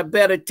you got a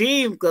better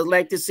team, because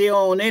like they say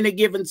on any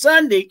given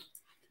Sunday,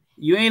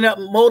 you ain't up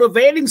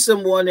motivating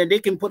someone and they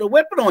can put a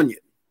weapon on you.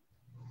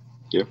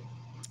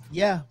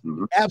 Yeah,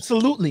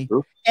 absolutely.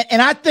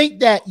 And I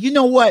think that, you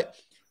know what,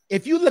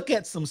 if you look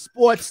at some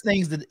sports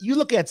things, that you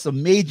look at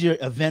some major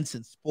events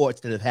in sports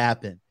that have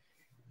happened,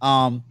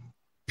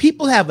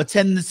 people have a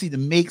tendency to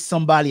make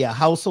somebody a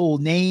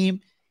household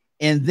name,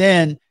 and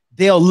then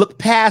they'll look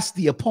past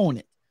the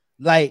opponent.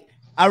 Like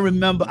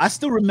I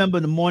still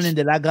remember the morning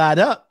that I got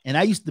up and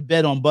I used to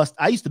bet on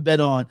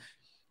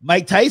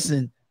Mike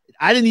Tyson.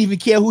 I didn't even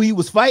care who he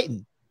was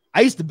fighting. I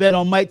used to bet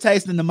on Mike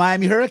Tyson and the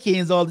Miami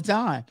Hurricanes all the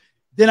time.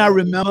 Then I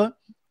remember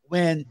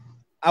when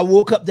I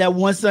woke up that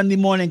one Sunday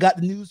morning, got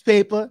the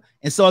newspaper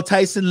and saw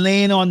Tyson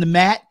laying on the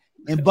mat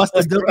and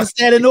Buster Douglas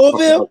standing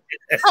over him.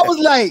 I was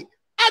like,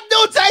 I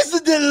know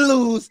Tyson didn't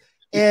lose,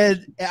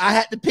 and I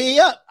had to pay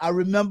up. I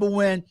remember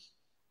when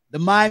the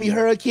Miami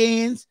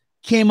Hurricanes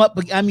came up.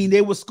 I mean,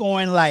 they were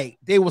scoring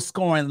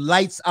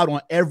lights out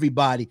on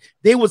everybody.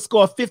 They would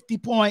score 50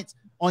 points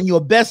on your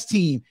best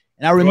team.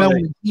 And I remember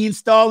when Gene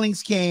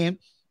Stallings came,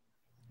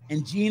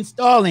 and Gene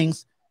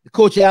Stallings, the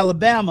coach of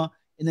Alabama,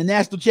 in the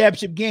national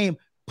championship game,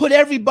 put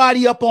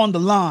everybody up on the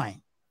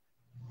line.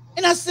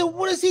 And I said,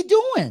 what is he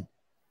doing?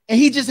 And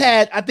he just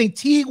had, I think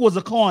Teague was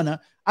a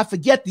corner. I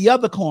forget the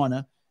other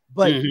corner,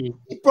 but he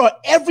brought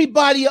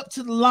everybody up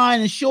to the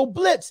line and showed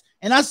blitz.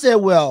 And I said,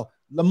 well,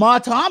 Lamar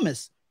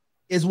Thomas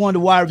is one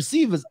of the wide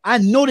receivers. I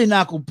know they're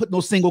not going to put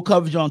no single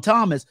coverage on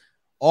Thomas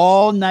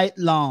all night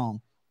long.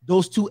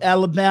 Those two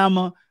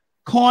Alabama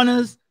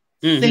corners,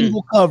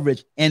 single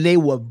coverage, and they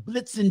were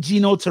blitzing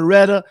Gino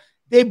Torretta.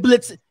 They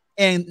blitzed,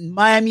 and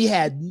Miami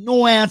had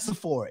no answer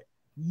for it.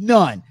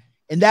 None.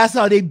 And that's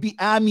how they beat.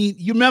 I mean,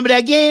 you remember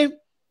that game?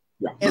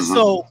 Yeah. And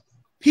so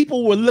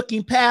people were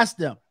looking past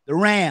them. The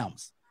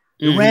Rams.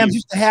 The Rams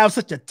used to have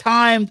such a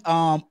timed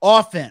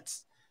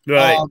offense.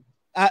 Right.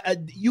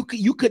 You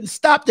couldn't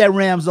stop that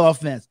Rams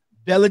offense.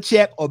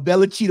 Belichick or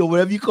Belichick or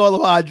whatever you call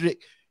him, Hodrick,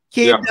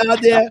 came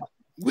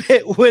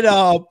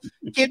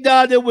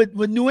down there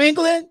with New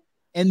England,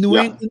 and New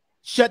England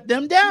shut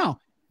them down.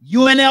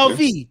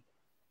 UNLV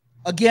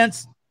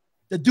against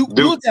the Duke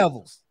Blue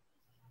Devils.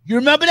 You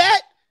remember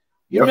that?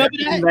 You remember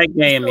that? That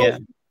game, so,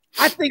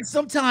 I think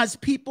sometimes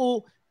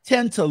people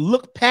tend to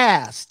look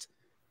past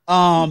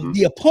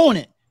the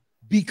opponent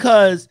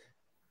because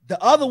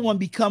the other one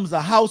becomes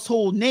a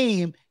household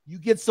name. You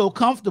get so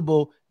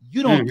comfortable,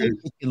 you don't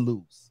think they can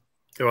lose.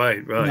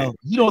 Right.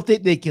 You don't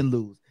think they can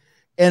lose.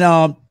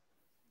 And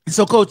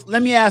so, Coach,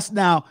 let me ask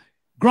now,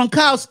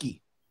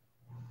 Gronkowski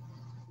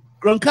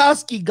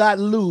got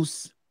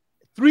loose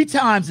 3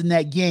 times in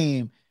that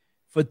game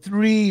for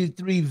three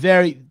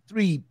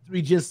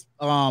just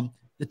the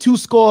 2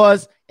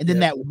 scores and then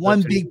that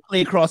one big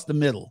play across the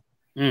middle.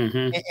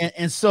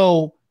 And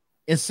so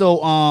they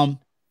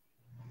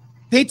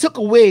took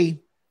away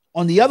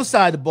on the other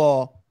side of the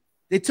ball.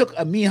 They took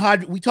me and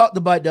Hodrick, we talked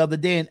about it the other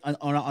day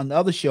on the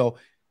other show.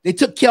 They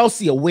took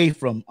Kelsey away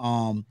from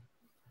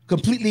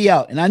completely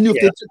out. And I knew if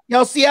they took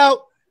Kelsey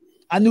out,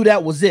 I knew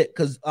that was it.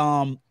 Because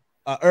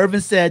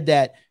Irvin said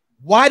that,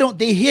 why don't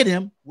they hit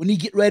him when he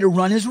get ready to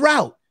run his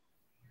route?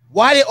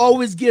 Why they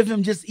always give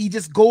him he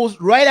just goes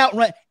right out,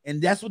 right?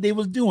 And that's what they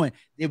was doing.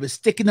 They were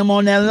sticking him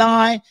on that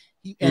line,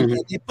 and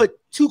they put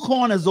 2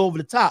 corners over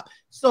the top.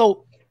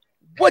 So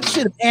what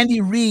should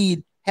Andy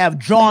Reid have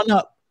drawn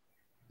up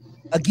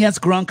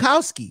against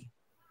Gronkowski?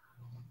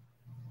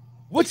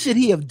 What should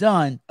he have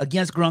done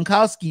against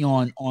Gronkowski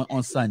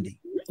on Sunday?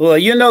 Well,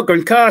 you know,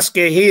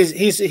 Gronkowski,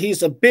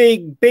 he's a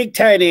big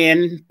tight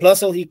end.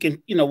 Plus, so he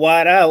can, you know,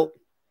 wide out,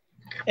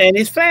 and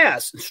he's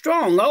fast, and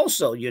strong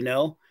also, you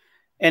know.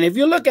 And if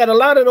you look at a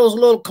lot of those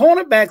little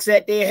cornerbacks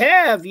that they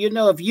have, you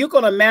know, if you're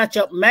going to match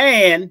up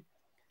man,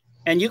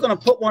 and you're going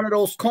to put one of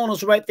those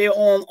corners right there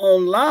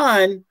on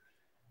line,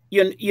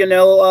 you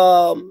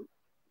know,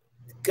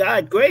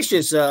 God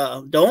gracious,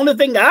 the only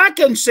thing I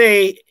can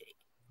say,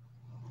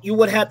 you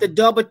would have to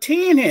double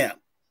team him.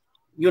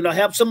 You know,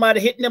 have somebody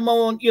hitting him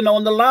on, you know,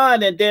 on the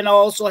line, and then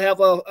also have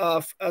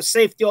a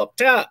safety up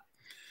top.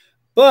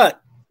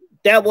 But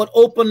that would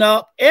open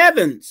up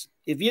Evans.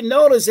 If you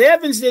notice,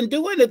 Evans didn't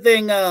do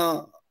anything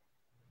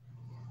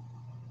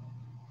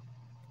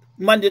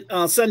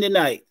Sunday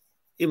night.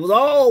 It was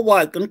all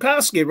what?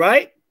 Gronkowski,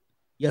 right?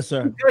 Yes,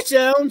 sir.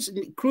 Touchdowns,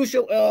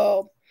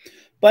 crucial.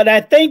 But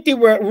I think they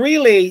were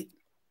really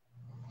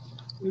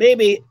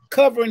maybe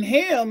covering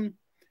him.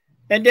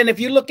 And then if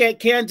you look at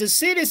Kansas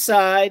City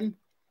side,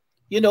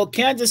 you know,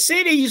 Kansas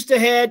City used to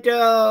had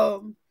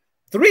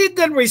 3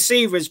 good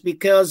receivers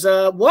because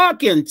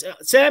Watkins,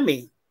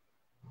 Sammy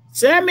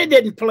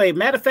didn't play.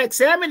 Matter of fact,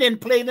 Sammy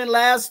didn't play in the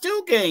last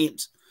 2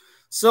 games.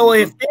 So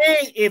if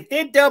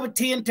they double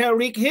team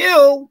Tyreek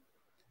Hill,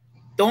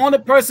 the only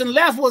person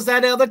left was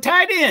that other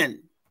tight end.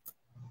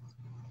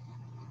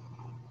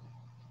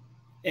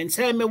 And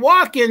Sammy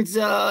Watkins,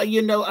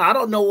 you know, I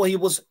don't know he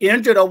was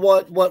injured or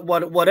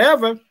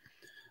whatever.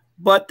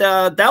 But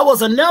that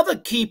was another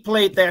key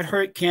play that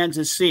hurt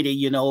Kansas City,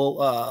 you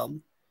know,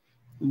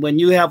 when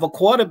you have a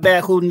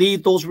quarterback who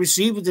needs those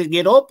receivers to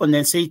get open.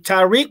 And see,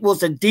 Tyreek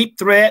was a deep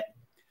threat.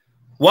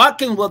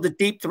 Watkins was a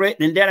deep threat.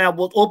 And then I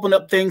will open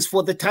up things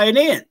for the tight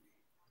end.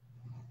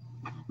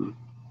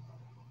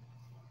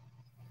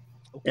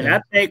 Okay. And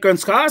I think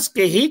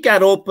Gronkowski, he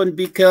got open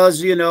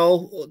because, you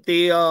know,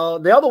 the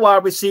other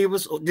wide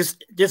receivers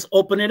just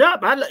open it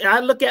up. I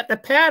look at the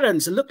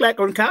patterns. It looked like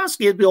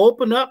Gronkowski would be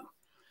open up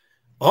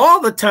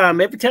all the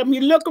time. Every time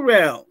you look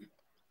around,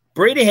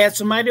 Brady had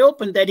somebody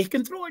open that he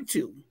can throw it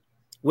to.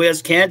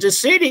 Whereas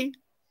Kansas City,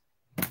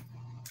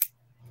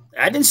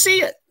 I didn't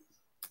see it.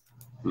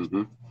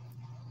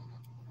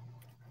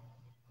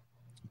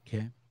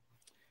 Okay.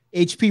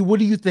 HP, what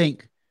do you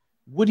think?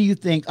 What do you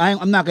think?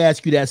 I'm not gonna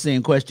ask you that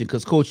same question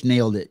because Coach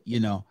nailed it. You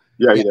know.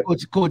 Yeah.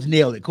 Coach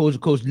nailed it.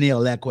 Coach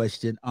nailed that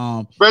question.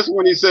 Especially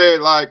when he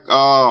said like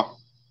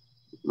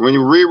when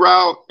you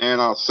reroute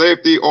and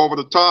safety over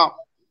the top.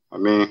 I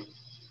mean,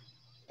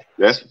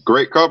 that's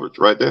great coverage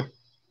right there.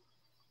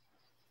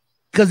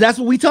 Because that's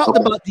what we talked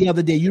about the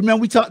other day. You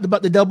remember we talked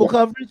about the double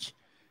coverage?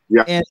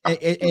 Yeah.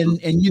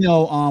 And you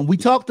know, we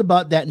talked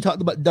about that and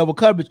talked about double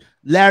coverage.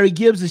 Larry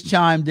Gibbs has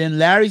chimed in.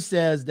 Larry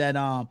says that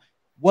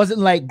wasn't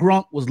like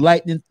Gronk was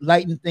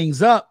lighting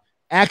things up.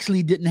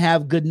 Actually didn't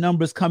have good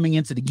numbers coming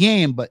into the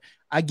game. But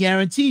I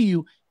guarantee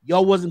you,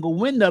 y'all wasn't going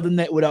to win the other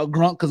night without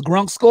Gronk because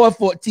Gronk scored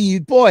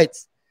 14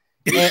 points.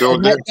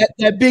 And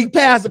that big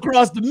pass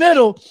across the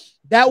middle,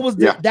 that was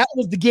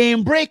the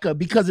game breaker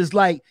because it's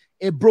like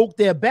it broke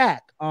their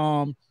back.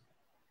 Gronk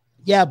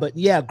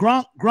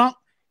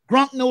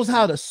knows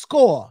how to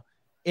score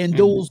in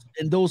those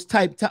those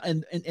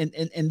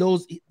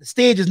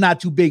stage is not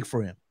too big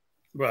for him.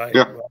 Right.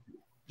 Yeah.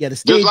 Yeah, the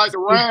stage just like the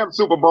Rams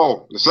Super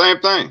Bowl, the same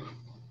thing.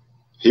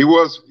 He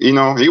was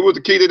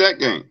the key to that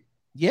game.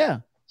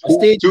 Yeah. The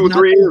stage 2 or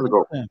 3 years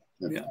ago.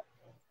 Yeah.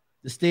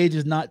 The stage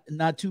is not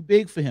too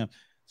big for him.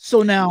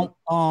 So now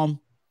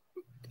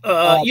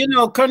you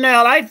know,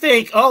 Cornell, I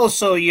think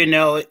also, you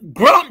know,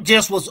 Gronk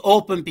just was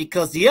open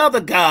because the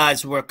other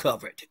guys were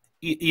covered.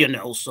 You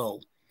know,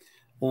 so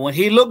when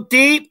he looked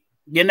deep,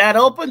 you're not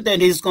open, then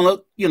he's gonna,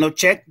 you know,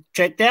 check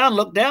down,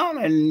 look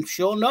down, and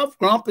sure enough,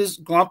 Gronk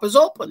is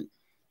open.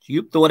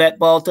 You throw that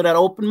ball to that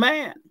open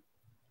man.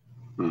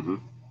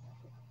 And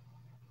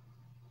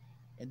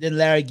then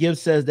Larry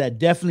Gibbs says that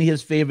definitely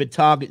his favorite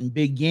target in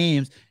big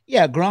games.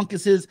 Yeah, Gronk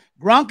is his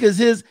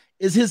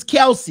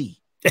Kelsey.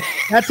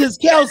 That's his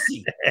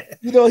Kelsey.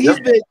 You know,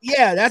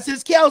 that's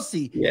his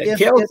Kelsey. Yeah,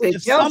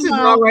 Kelsey's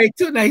all right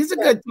too. Now he's a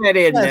good tight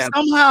end now.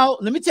 Somehow,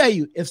 let me tell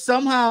you, if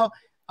somehow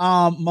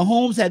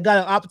Mahomes had got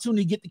an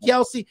opportunity to get to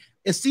Kelsey,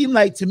 it seemed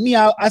like to me,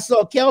 I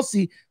saw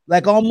Kelsey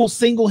like almost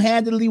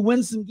single-handedly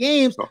win some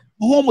games.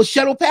 Mahomes was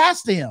shuttle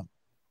past to him,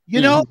 you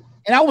know?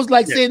 And I was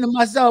like saying to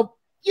myself,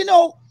 you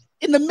know,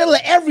 in the middle of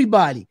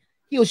everybody,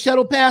 he'll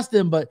shuttle past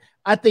him. But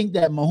I think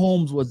that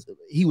Mahomes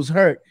was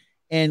hurt.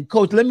 And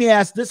Coach, let me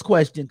ask this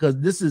question because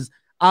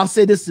I'll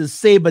say this is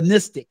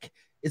Sabanistic.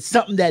 It's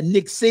something that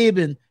Nick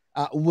Saban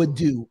would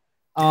do.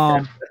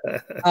 Do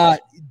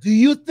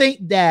you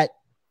think that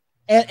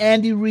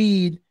Andy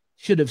Reid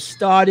should have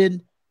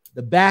started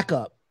the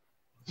backup?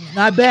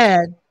 Not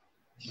bad,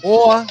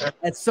 or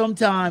at some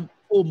time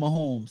pull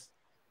Mahomes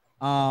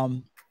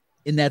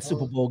in that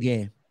Super Bowl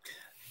game.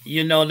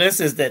 You know, this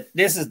is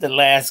the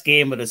last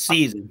game of the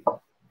season.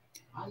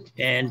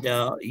 And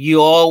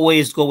you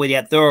always go with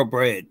that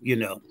thoroughbred, you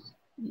know,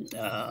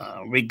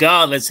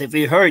 regardless if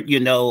it hurt,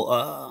 you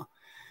know,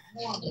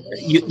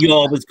 you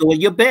always go with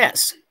your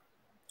best.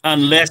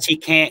 unless he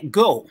can't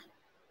go.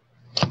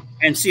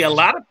 And see, a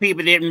lot of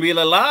people didn't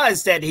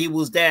realize that he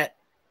was that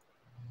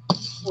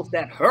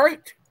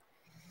hurt.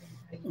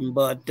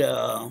 But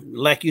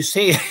like you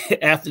say,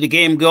 after the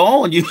game go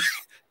on,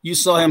 you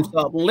saw him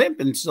start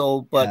limping.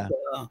 So, but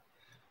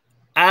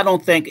I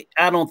don't think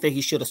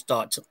he should have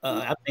started.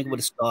 I think he would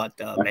have started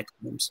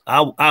Mahomes.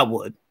 I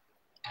would.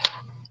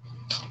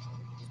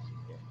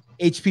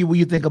 HP, what do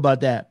you think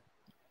about that?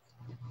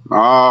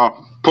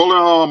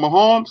 Pulling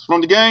Mahomes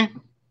from the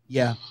game?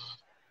 Yeah.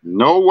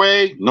 No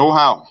way, no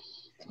how.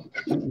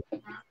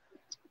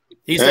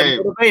 He said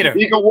if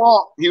he could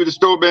walk, he would have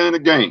still been in the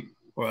game.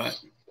 Right.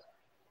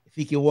 If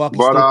he can walk,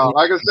 but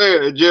like I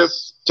said, it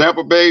just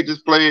Tampa Bay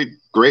just played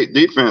great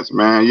defense,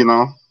 man. You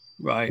know.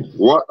 Right.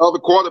 What other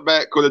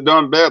quarterback could have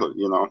done better?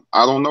 You know,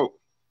 I don't know.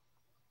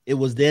 It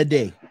was their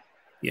day.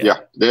 Yeah,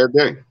 their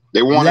day.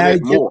 They wanted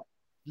it more.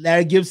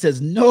 Larry Gibbs says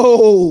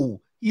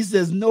no. He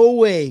says no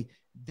way.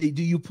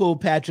 Do you pull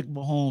Patrick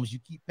Mahomes? You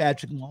keep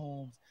Patrick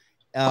Mahomes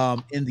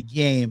in the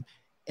game,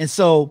 and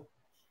so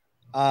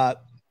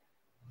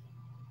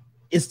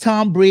is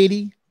Tom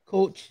Brady,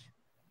 Coach,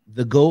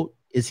 the GOAT?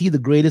 Is he the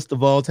greatest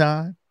of all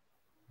time?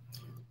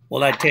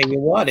 Well, I tell you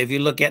what, if you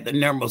look at the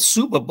number of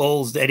Super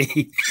Bowls that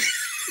he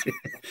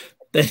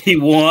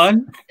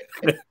won,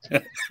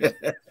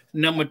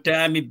 number of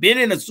time he been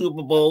in a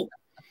Super Bowl,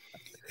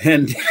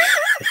 and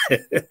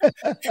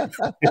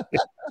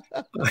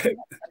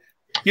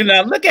you know,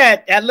 I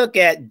look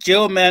at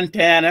Joe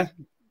Montana.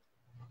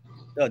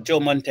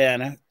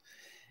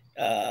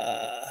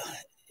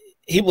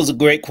 He was a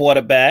great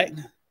quarterback.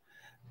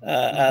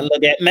 I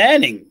look at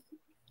Manning.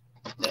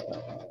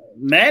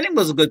 Manning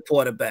was a good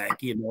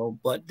quarterback, you know,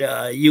 but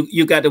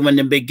you got to win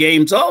the big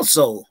games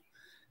also.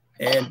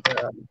 And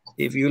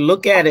if you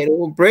look at it,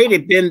 old Brady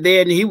been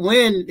there and he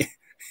win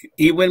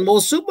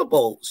more Super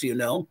Bowls, you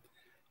know.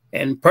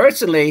 And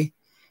personally,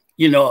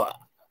 you know,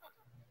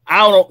 I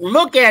don't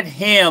look at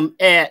him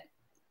at,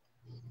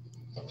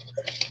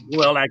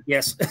 well, I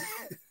guess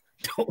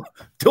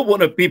don't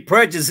want to be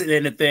prejudiced or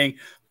anything,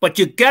 but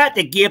you got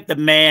to give the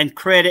man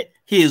credit.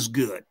 He is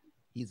good.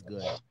 He's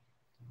good.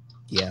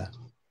 Yeah.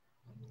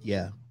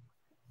 Yeah.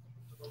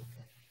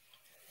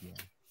 Yeah.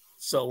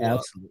 So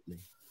absolutely.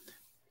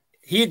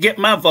 He'll get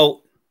my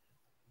vote.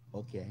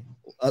 Okay.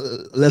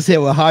 Let's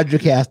hear what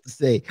Hardrick has to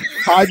say.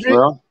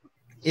 Hardrick,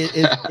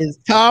 is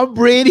Tom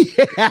Brady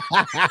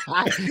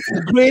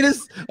the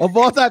greatest of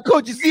all time?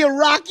 Coach, you see him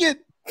rocking?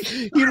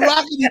 He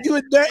rocking. He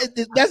doing dirt.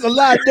 That's a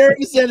lot of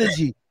nervous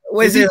energy.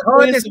 Was it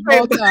hardest of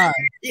all time?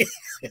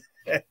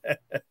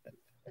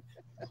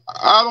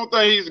 I don't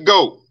think he's the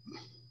GOAT.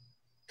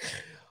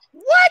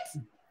 What?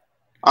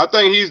 I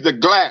think he's the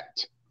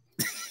GLAT.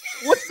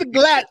 What's the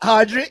GLAT,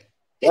 Hardrick?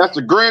 That's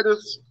the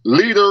greatest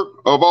leader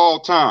of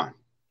all time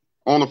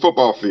on the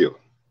football field.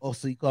 Oh,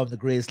 so you call him the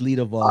greatest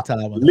leader of all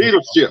time?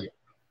 Leadership.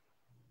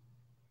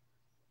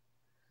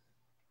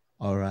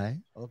 All right.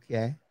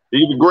 Okay.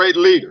 He's a great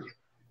leader.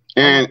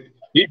 And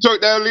he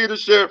took that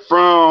leadership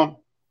from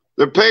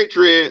the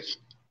Patriots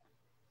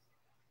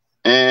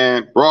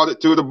and brought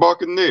it to the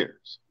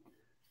Buccaneers.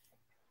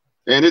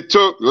 And it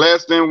took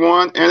less than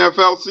one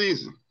NFL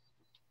season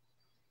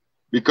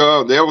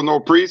because there was no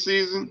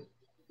preseason.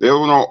 There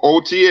was no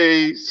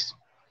OTAs.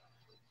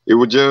 It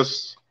was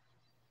just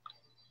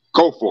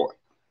go for it.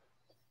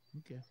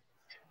 Okay.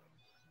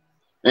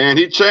 And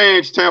he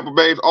changed Tampa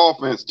Bay's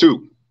offense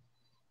too.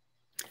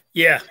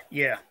 Yeah,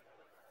 yeah.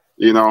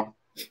 You know,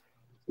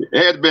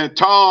 it had been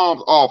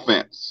Tom's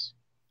offense.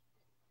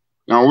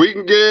 Now we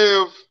can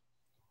give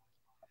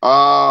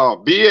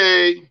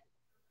BA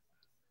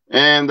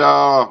and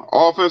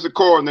offensive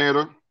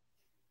coordinator,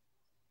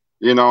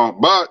 you know,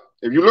 but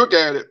if you look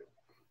at it,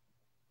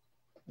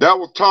 that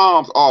was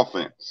Tom's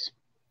offense.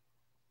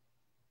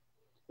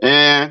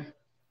 And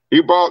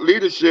he brought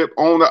leadership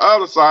on the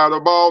other side of the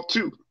ball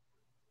too.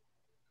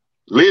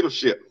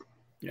 Leadership.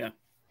 Yeah.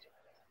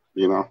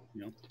 You know.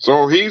 Yeah.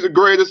 So he's the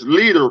greatest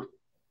leader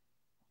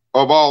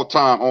of all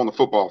time on the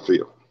football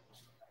field.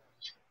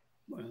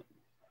 Well,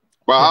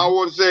 but I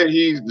would say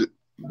he's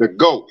the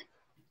GOAT.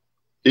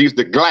 He's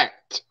the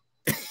GLAT.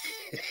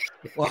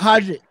 Well,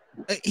 Hodges,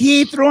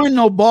 he ain't throwing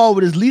no ball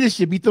with his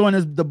leadership. He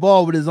throwing the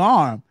ball with his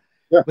arm.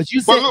 Yeah. But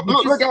you said,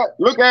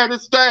 look at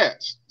his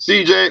stats,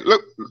 CJ.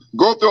 Look,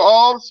 go through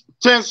all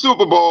 10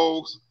 Super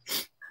Bowls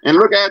and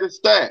look at his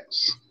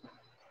stats.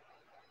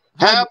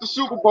 Half the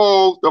Super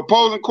Bowls, the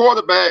opposing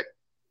quarterback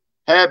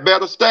had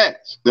better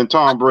stats than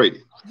Tom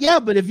Brady. Yeah,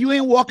 but if you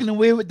ain't walking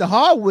away with the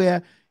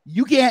hardware,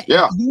 you can't.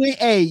 Yeah.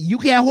 You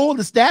can't hold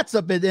the stats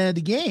up at the end of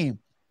the game.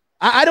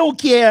 I don't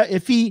care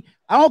if he.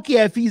 I don't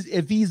care if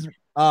he's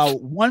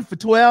 1 for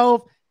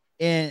 12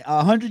 and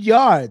 100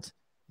 yards.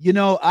 You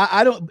know,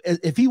 I don't.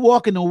 If he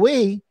walking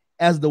away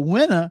as the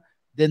winner,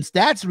 then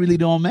stats really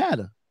don't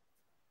matter.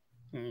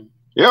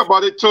 Yeah,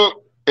 but it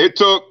took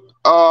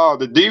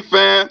the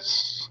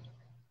defense.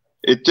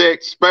 It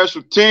takes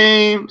special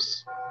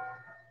teams.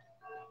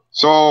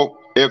 So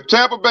if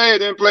Tampa Bay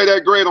didn't play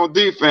that great on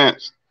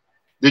defense,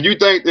 did you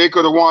think they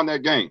could have won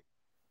that game?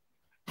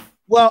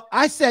 Well,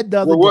 I said the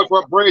other day,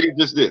 what Brady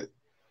just did.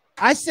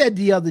 I said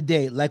the other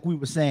day, like we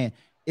were saying,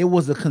 it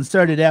was a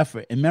concerted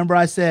effort. And remember,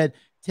 I said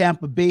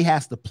Tampa Bay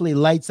has to play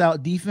lights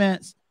out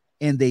defense,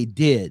 and they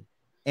did.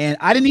 And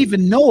I didn't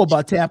even know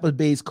about Tampa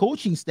Bay's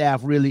coaching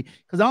staff really,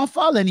 because I don't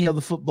follow any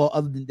other football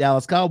other than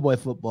Dallas Cowboy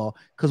football,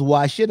 because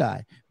why should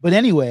I? But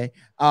anyway,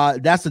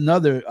 that's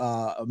another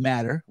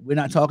matter. We're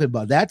not talking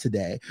about that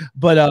today.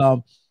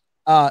 But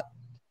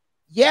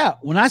yeah,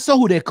 when I saw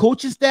who their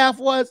coaching staff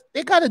was,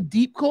 they got a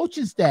deep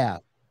coaching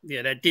staff.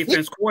 Yeah, that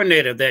defense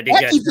coordinator that they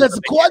that got.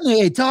 Defensive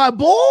coordinator, Todd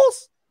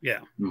Bowles. Yeah.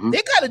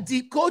 They got a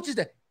deep coaching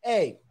staff.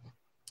 Hey,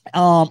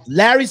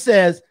 Larry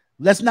says,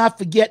 let's not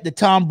forget that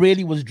Tom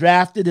Brady was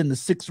drafted in the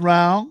 6th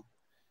round.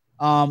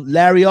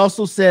 Larry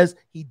also says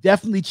he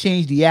definitely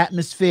changed the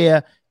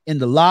atmosphere in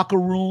the locker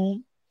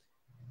room.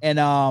 And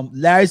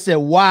Larry said,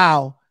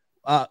 wow.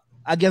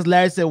 I guess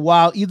Larry said,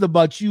 wow, either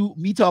about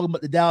me talking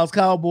about the Dallas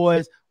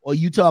Cowboys, or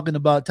you talking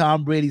about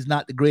Tom Brady's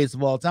not the greatest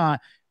of all time.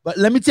 But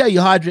let me tell you,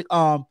 Hodrick,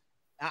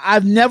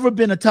 I've never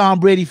been a Tom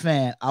Brady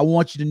fan. I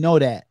want you to know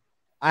that.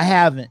 I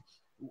haven't.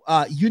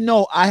 I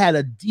had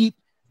a deep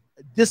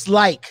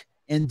dislike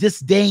and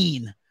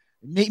disdain,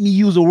 make me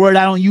use a word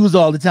I don't use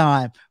all the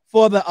time,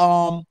 for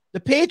the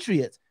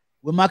Patriots.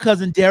 When my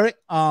cousin Derek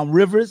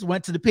Rivers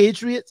went to the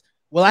Patriots,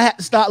 well, I had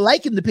to start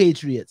liking the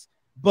Patriots.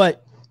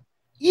 But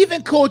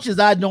even coaches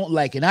I don't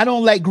like, and I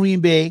don't like Green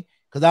Bay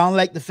because I don't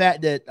like the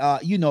fact that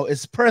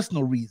it's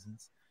personal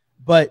reasons.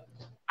 But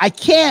I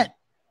can't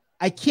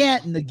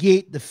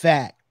negate the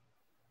fact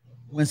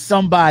when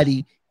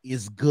somebody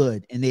is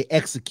good and they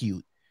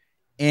execute.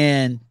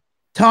 And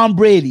Tom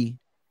Brady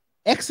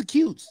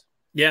executes.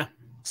 Yeah.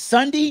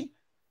 Sunday,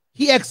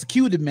 he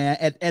executed, man,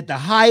 at the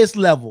highest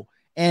level.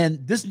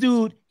 And this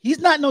dude, he's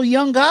not no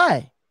young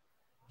guy.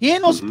 He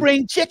ain't no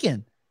spring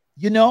chicken,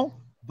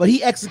 but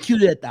he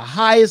executed at the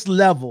highest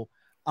level.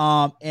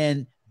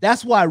 And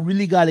that's why I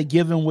really got to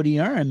give him what he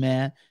earned,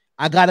 man.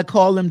 I got to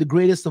call him the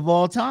greatest of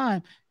all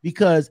time,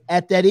 because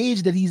at that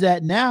age that he's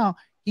at now,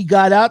 he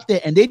got out there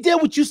and they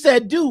did what you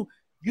said do.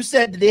 You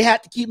said that they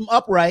had to keep him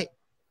upright.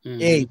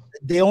 Hey,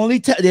 they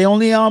only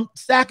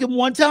sack him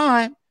one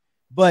time,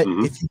 but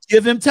if you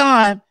give him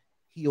time,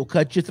 he'll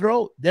cut your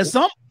throat. There's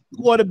some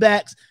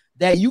quarterbacks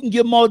that you can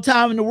give them all the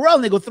time in the world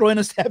and they go throw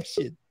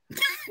interception.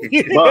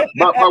 but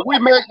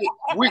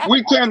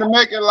we tend to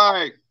make it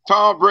like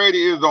Tom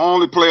Brady is the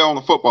only player on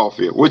the football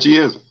field, which he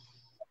isn't.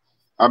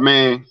 I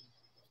mean,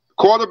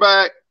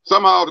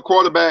 somehow the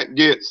quarterback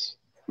gets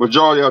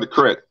majority of the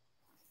credit.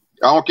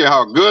 I don't care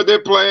how good they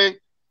play,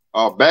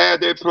 how bad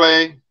they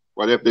play,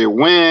 but if they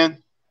win,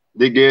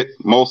 they get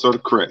most of the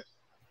credit.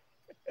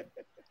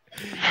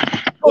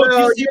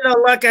 Well,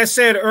 like I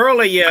said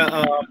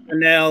earlier,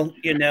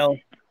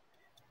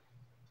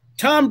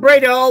 Tom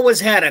Brady always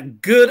had a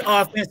good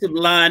offensive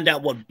line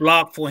that would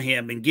block for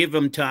him and give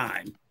him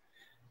time.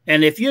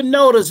 And if you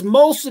notice,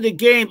 most of the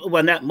game,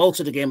 well, not most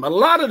of the game, a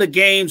lot of the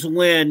games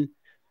when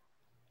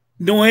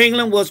New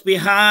England was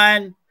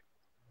behind,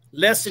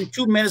 less than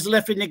 2 minutes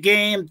left in the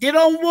game, they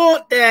don't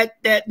want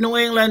that New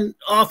England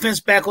offense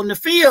back on the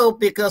field,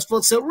 because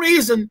for some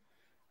reason,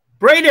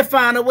 Brady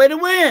found a way to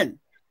win.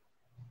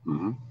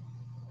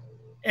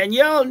 And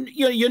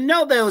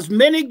there was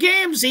many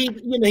games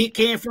he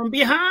came from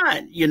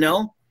behind.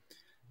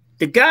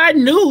 The guy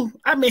knew.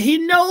 I mean, he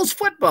knows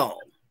football.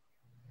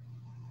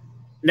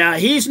 Now,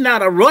 he's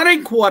not a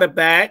running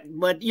quarterback,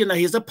 but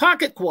he's a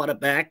pocket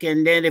quarterback.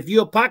 And then if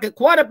you're a pocket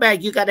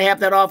quarterback, you got to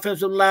have that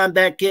offensive line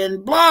that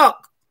can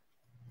block.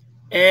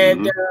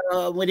 And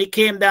when he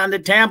came down to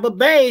Tampa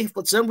Bay,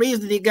 for some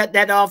reason, he got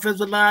that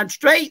offensive line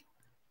straight.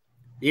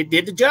 It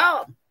did the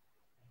job.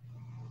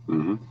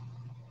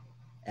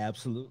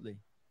 Absolutely.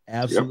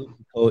 Absolutely,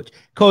 yep.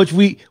 Coach,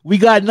 we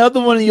got another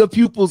one of your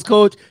pupils,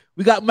 Coach.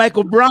 We got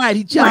Michael Bryant.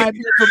 He chimed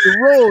in from the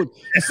road.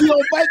 You see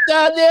old Mike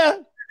down there?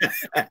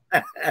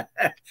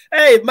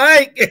 Hey,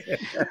 Mike.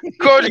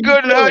 Coach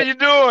Gooden, how you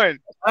doing?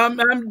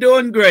 I'm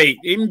doing great.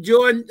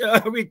 Enjoying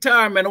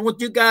retirement. I want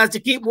you guys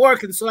to keep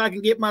working so I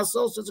can get my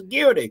Social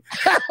Security.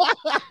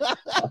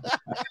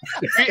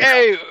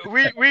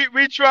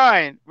 we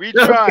trying. We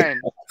trying.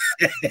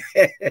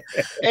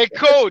 Hey,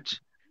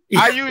 Coach.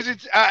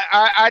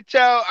 I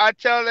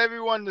tell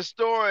everyone the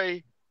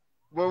story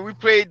when we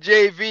played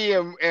JV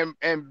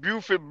and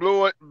Buford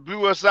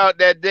blew us out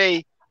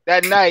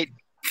that night,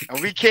 and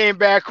we came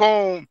back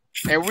home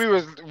and we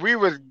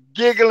was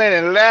giggling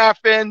and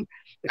laughing.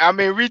 I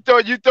mean, you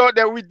thought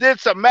that we did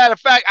something. Matter of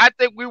fact, I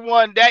think we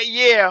won that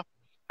year.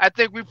 I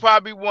think we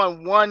probably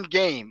won one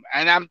game,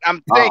 and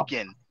I'm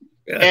thinking,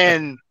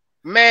 and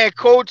man,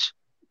 Coach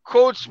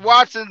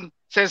Watson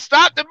said,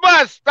 "Stop the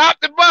bus! Stop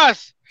the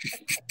bus!"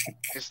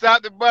 And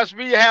stop the bus.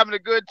 We having a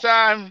good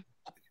time.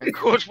 And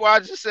Coach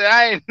Watson said,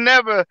 "I ain't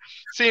never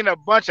seen a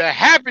bunch of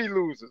happy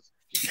losers."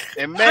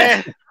 And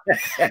man,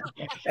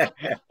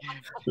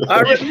 I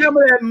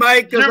remember that,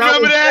 Mike. You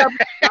remember that?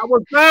 I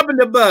was driving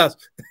the bus.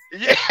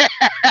 Yeah.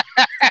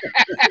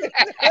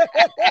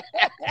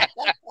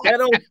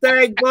 That old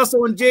stag bus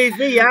on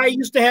JV. I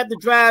used to have to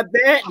drive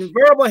that, and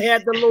Verbal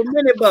had the little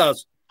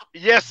minibus.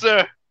 Yes,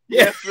 sir.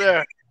 Yes,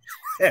 sir.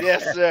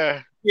 Yes,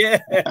 sir. Yeah.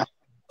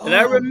 And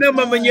I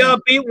remember when y'all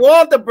beat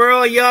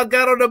Walterboro, y'all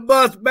got on the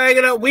bus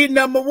banging up, we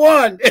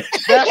 #1.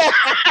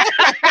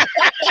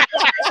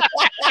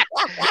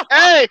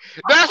 Hey,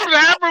 that's what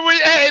happened when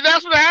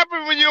that's what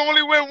happened when you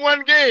only win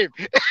one game.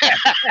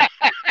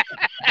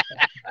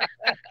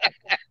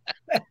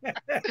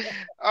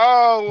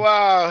 Oh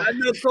wow. I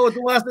know Coach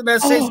Watson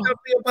that say something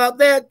about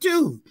that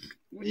too.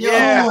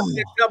 Yeah.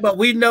 About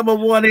we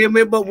 #1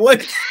 in but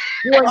what?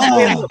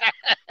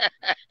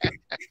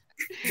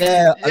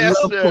 Yeah, I Yes,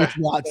 love sir. Coach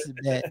Watson,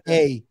 man.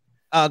 Hey,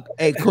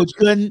 Coach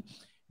Gooden,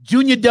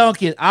 Junior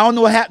Duncan. I don't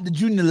know what happened to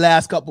Junior the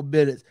last couple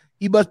minutes.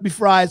 He must be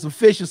frying some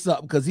fish or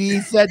something because he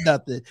ain't said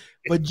nothing.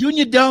 But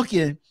Junior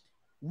Duncan,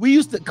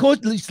 Coach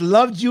used to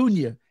love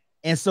Junior.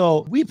 And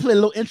so we played a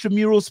little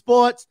intramural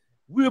sports.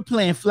 We were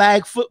playing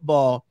flag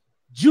football.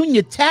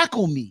 Junior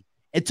tackled me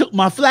and took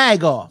my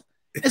flag off.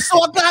 And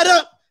so I got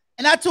up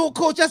and I told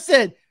Coach, I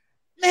said,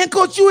 man,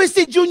 Coach, you ain't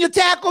see Junior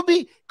tackle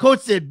me?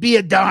 Coach said, be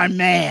a darn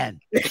man.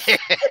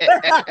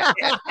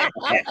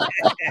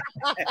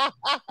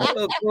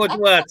 Oh, Coach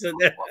Watson.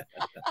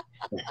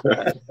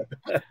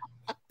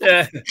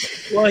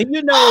 Well,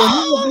 you know,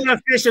 he was my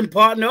fishing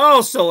partner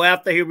also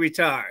after he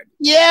retired.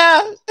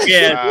 Yeah.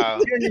 Yeah.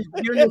 Wow.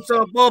 Junior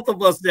saw both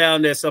of us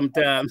down there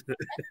sometimes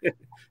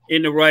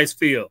in the rice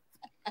field.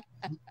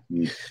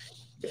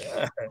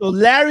 So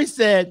Larry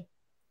said,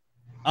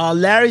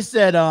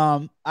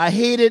 I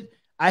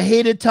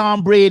hated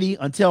Tom Brady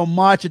until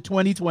March of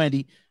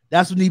 2020.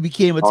 That's when he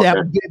became a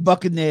Tampa Bay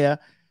Buccaneer.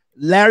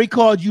 Larry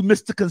called you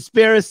Mr.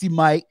 Conspiracy,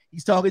 Mike.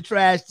 He's talking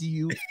trash to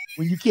you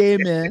when you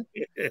came in.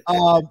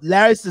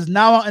 Larry says,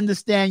 now I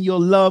understand your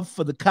love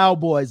for the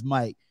Cowboys,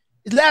 Mike.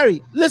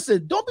 Larry,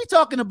 listen, don't be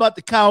talking about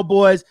the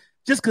Cowboys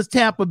just because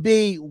Tampa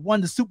Bay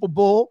won the Super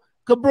Bowl.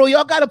 Because, bro,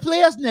 y'all got to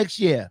play us next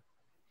year.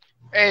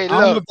 Hey, I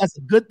don't know if that's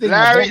a good thing.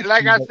 Larry,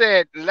 like I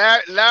said,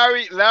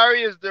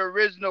 Larry is the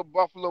original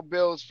Buffalo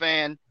Bills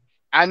fan.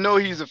 I know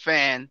he's a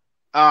fan.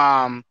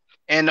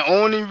 And the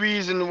only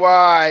reason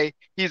why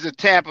he's a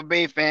Tampa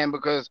Bay fan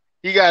because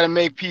he got to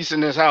make peace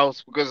in his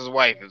house because his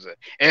wife is a.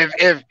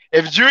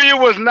 If Junior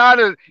was not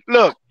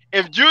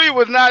if Junior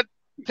was not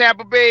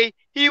Tampa Bay,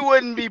 he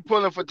wouldn't be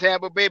pulling for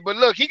Tampa Bay. But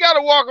look, he got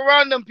to walk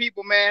around them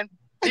people, man.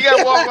 He got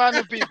to walk around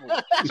them people.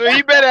 So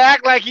he better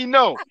act like he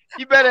know.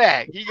 He better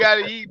act.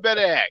 He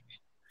better act.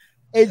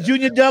 And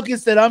Junior Duncan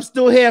said, I'm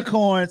still here,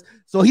 Corns.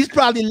 So he's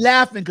probably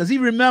laughing because he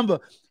remember.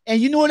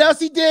 And you know what else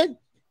he did?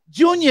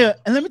 Junior,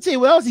 and let me tell you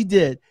what else he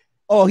did.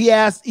 Oh,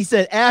 he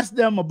said, ask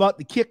them about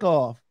the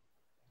kickoff.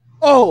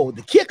 Oh,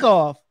 the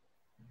kickoff.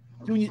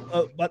 Junior,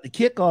 about the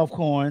kickoff,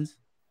 Corns.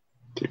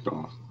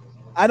 Kickoff.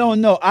 I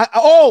don't know.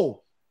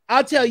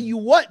 I'll tell you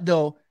what,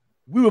 though.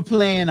 We were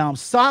playing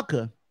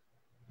soccer.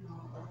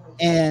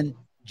 And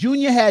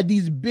Junior had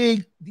these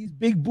big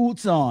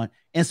boots on.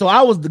 And so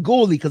I was the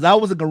goalie because I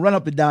wasn't gonna run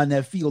up and down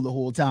that field the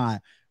whole time.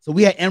 So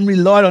we had Emery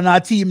Lloyd on our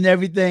team and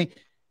everything.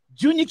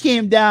 Junior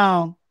came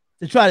down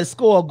to try to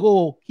score a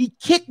goal. He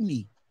kicked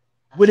me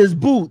with his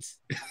boots,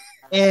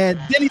 and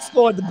then he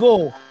scored the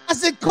goal. I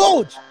said,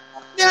 Coach,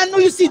 man, I know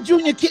you see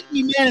Junior kick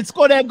me, man, and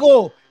score that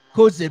goal.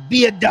 Coach said,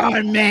 be a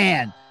darn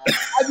man.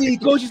 I mean,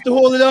 Coach used to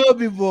hold it up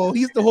before.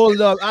 He used to hold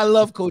it up. I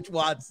love Coach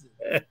Watson.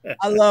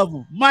 I love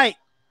him. Mike,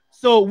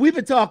 so we've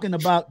been talking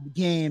about the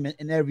game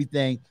and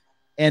everything,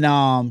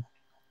 and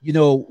you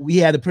know, we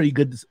had a pretty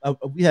good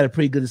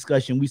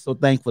discussion. We're so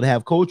thankful to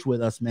have Coach with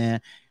us,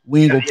 man.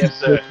 We ain't gonna keep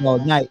Coach all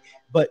night,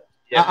 but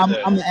I'm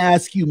gonna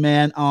ask you,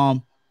 man.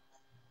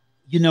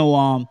 You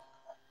know,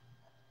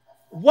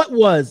 what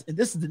was, and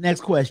this is the next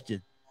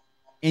question,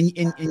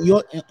 in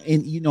your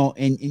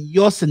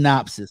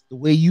synopsis, the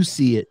way you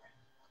see it,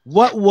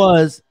 what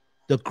was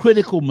the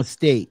critical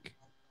mistake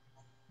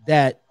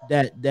that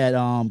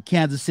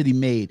Kansas City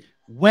made?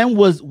 When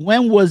was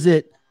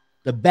it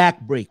the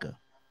backbreaker?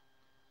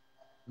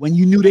 When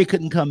you knew they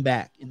couldn't come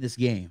back in this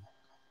game?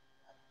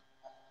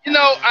 You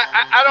know,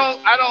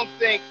 I don't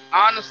think,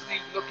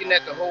 honestly, looking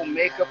at the whole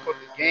makeup of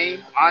the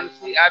game,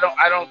 honestly, I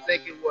don't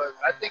think it was.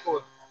 I think it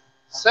was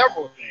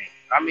several things.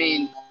 I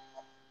mean,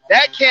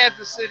 that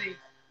Kansas City,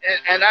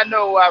 and I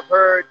know I've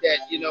heard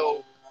that, you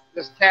know,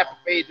 this Tampa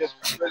Bay just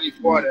really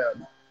brought a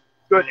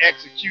good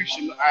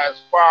execution as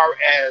far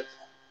as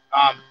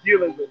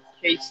dealing with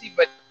KC,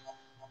 but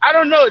I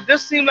don't know. It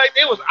just seemed like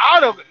they was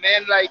out of it,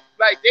 man. Like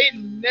they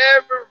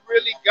never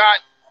really got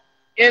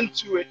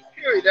into it.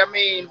 Period. I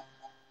mean,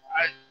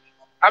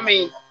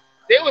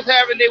 they was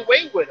having their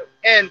way with him.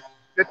 And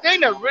the thing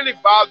that really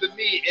bothered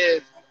me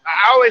is,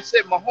 I always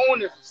said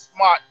Mahomes is a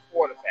smart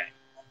quarterback,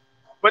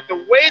 but the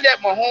way that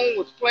Mahomes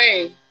was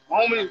playing,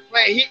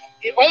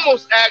 he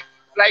almost acted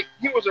like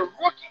he was a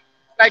rookie.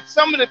 Like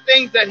some of the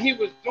things that he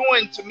was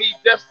doing to me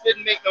just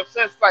didn't make no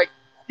sense. Like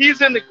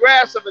he's in the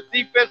grasp of a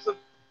defensive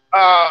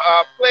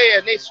player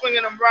and they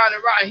swinging him around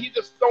and around, and he's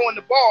just throwing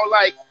the ball.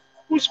 Like,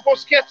 who's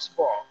supposed to catch the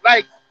ball?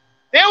 Like,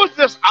 they was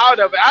just out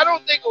of it. I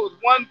don't think it was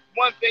one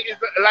thing. Is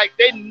like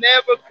they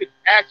never could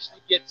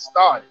actually get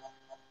started.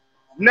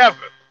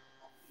 Never.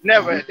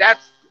 That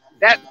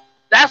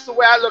That's the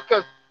way I look.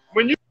 Because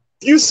when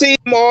you see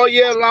him all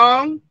year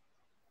long,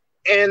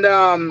 and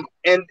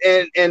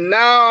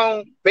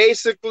now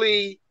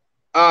basically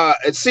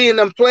seeing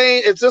them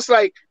playing, it's just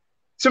like,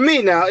 to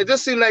me now, it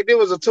just seemed like there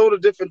was a total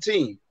different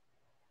team.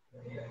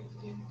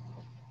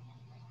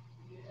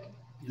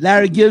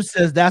 Larry Gibbs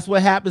says that's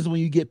what happens when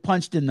you get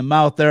punched in the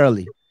mouth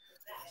early.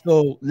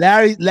 So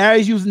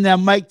Larry's using that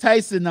Mike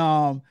Tyson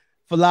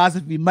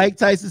philosophy. Mike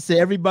Tyson said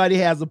everybody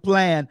has a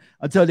plan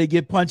until they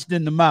get punched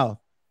in the mouth.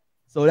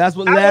 So that's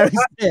what Larry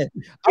said.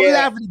 I'm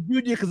laughing at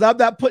Junior because I'm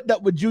not putting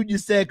up what Junior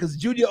said, because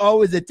Junior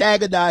always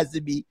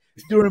antagonizing me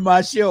during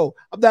my show.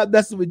 I'm not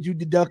messing with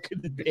Junior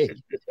Duncan today.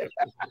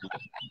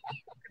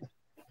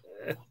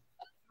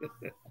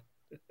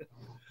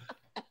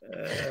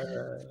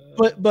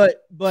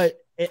 But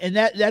and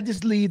that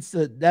just leads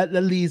to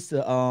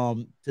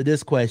to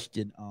this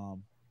question.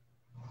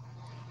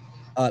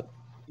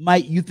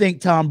 Mike, you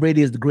think Tom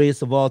Brady is the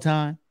greatest of all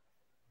time?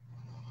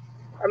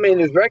 I mean,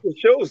 his record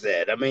shows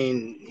that. I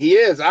mean, he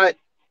is.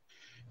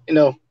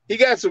 He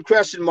got some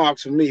question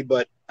marks for me,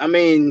 but I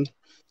mean,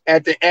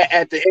 at the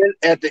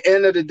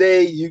end of the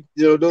day, you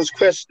know those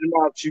question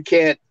marks, you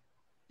can't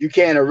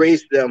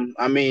erase them.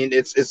 I mean,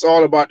 it's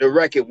all about the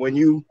record. When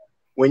you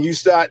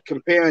start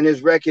comparing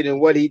his record and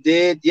what he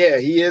did, yeah,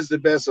 he is the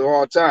best of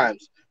all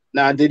times.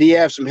 Now, did he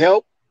have some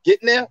help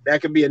getting there?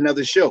 That could be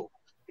another show.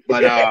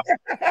 But a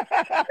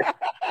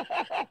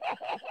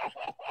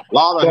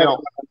lot of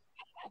help.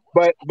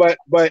 But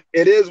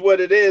it is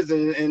what it is,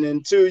 and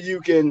until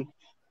you can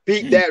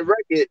beat that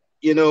record,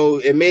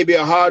 it may be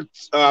a hard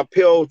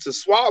pill to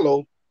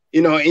swallow.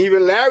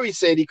 Even Larry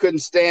said he couldn't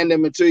stand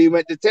him until he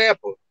went to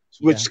Tampa,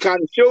 which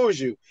kind of shows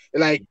you,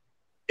 like,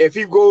 if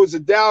he goes to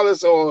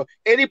Dallas or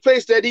any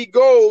place that he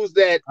goes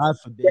that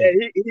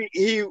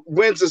he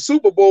wins a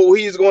Super Bowl,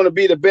 he's going to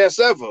be the best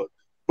ever.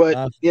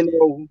 But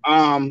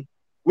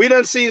we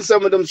done seen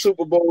some of them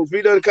Super Bowls.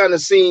 We done kind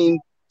of seen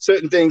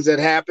certain things that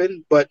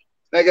happen, but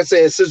like I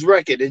said, it's his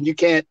record, and you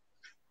can't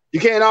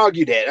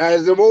argue that.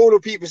 As the older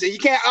people say, you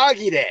can't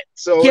argue that.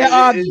 So can't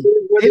argue.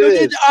 They don't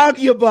need to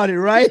argue about it,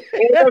 right?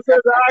 They don't need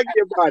to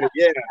argue about it.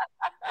 Yeah.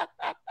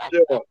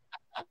 Sure.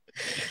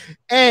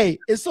 Hey,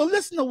 and so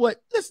listen.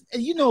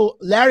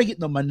 Larry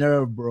getting on my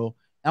nerve, bro.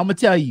 I'm gonna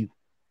tell you,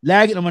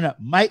 Larry getting on my nerve.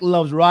 Mike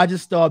loves Roger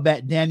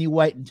Staubach, Danny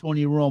White, and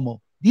Tony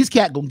Romo. These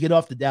cats gonna get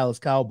off the Dallas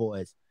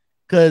Cowboys,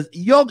 because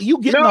you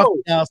getting off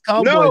the Dallas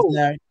Cowboys,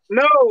 Larry.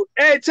 No,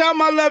 hey, tell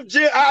him I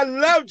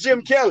love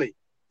Jim Kelly.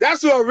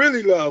 That's what I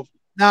really love.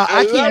 Now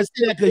I can't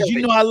say that because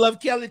I love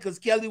Kelly, because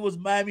Kelly was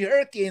Miami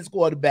Hurricanes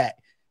quarterback.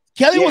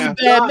 Kelly was a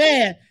bad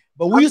man,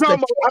 but I'm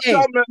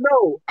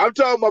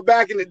talking about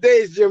back in the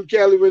days, Jim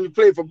Kelly, when he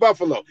played for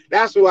Buffalo.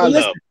 That's what I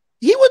love.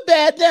 He was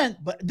bad then,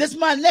 but this is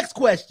my next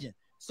question.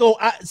 So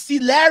I see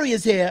Larry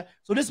is here,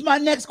 so this is my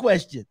next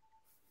question.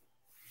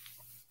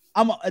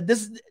 We're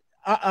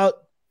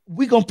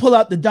gonna pull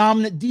out the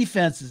dominant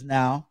defenses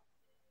now.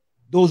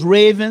 Those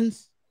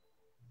Ravens,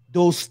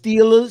 those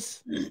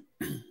Steelers,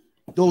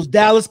 those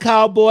Dallas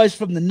Cowboys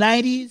from the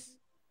 90s.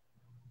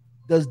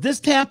 Does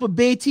this Tampa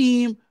Bay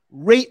team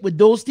rate with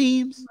those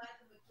teams?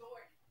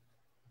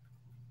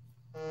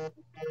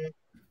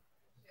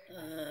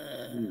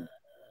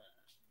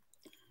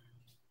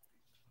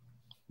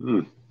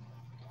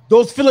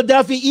 Those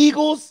Philadelphia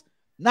Eagles,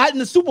 not in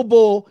the Super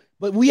Bowl,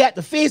 but we had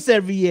to face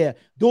every year.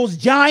 Those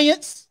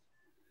Giants,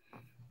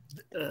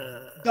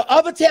 the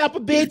other Tampa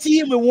Bay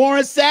team with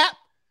Warren Sapp.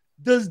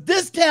 Does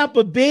this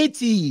Tampa Bay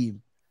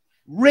team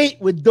rate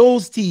with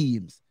those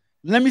teams?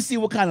 Let me see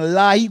what kind of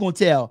lie he gonna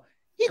tell.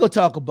 He gonna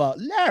talk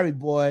about Larry,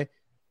 boy.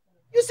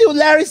 You see what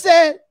Larry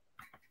said?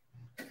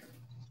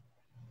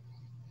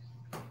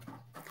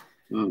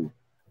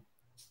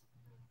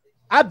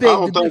 I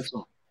don't think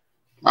so.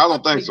 I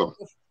don't think so.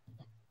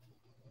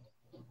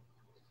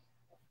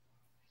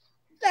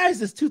 Larry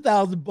says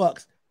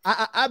 $2,000.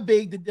 I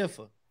beg to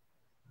differ.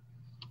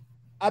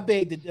 I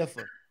beg to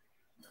differ.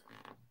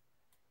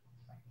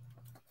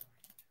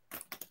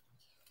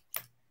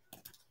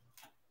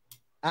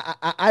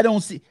 I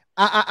don't see.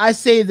 I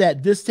say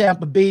that this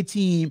Tampa Bay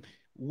team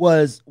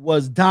was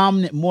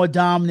dominant, more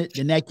dominant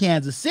than that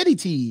Kansas City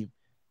team.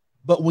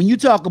 But when you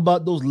talk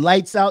about those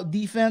lights out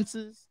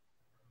defenses,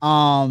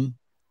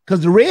 because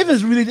the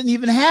Ravens really didn't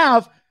even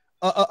have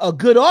a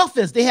good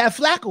offense. They had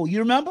Flacco. You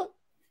remember?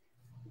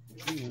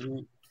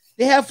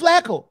 They had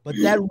Flacco, but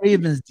that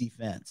Ravens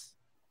defense.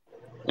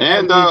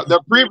 And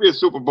the previous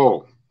Super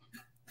Bowl.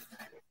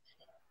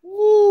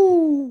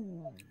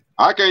 Ooh.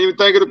 I can't even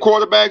think of the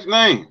quarterback's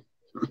name.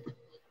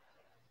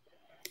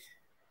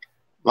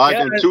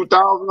 In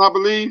 2000, I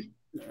believe.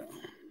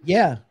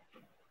 Yeah.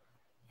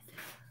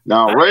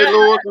 Now, Ray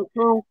Lewis and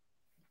crew.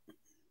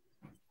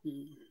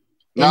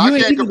 Now, I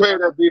can't compare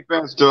that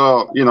defense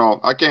to,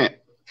 I can't.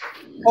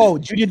 Oh,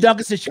 Junior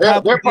Duncan said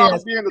Chicago They'll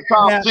probably be in the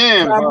top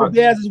 10. Chicago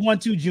Bears is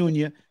 1-2,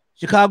 Junior.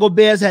 Chicago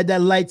Bears had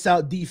that lights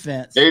out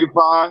defense.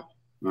 85.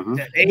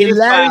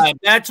 85.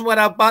 That's what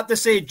I'm about to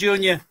say,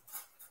 Junior.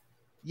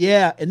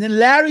 Yeah, and then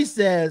Larry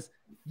says,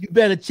 you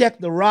better check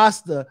the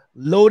roster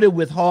loaded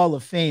with Hall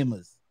of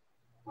Famers.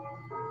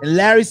 And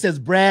Larry says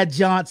Brad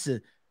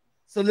Johnson.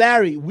 So,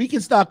 Larry, we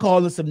can start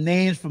calling some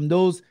names from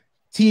those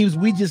teams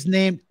we just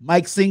named.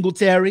 Mike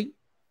Singletary,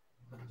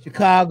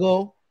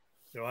 Chicago.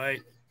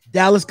 Right.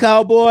 Dallas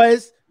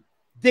Cowboys,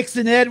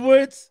 Dixon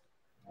Edwards,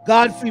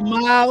 Godfrey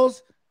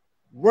Miles,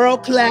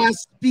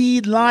 world-class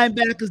speed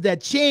linebackers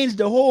that changed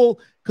the whole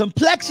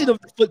complexion of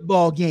the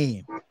football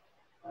game.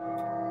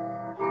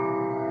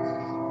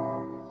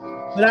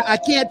 But I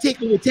can't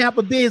take it with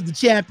Tampa Bay as the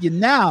champion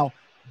now,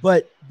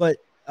 but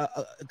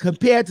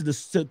compared to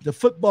the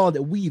football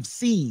that we've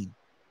seen,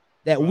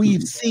 I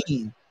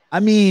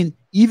mean,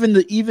 even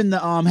the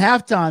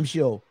halftime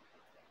show,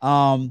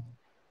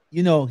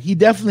 you know, he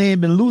definitely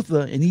ain't been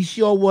Luther, and he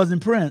sure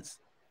wasn't Prince.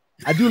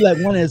 I do like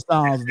one of his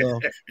songs,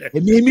 though.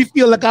 It made me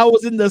feel like I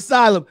was in the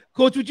asylum.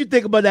 Coach, what you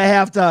think about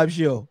that halftime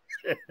show?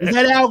 Is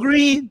that Al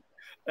Green?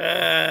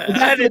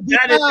 I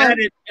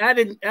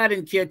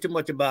didn't care too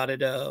much about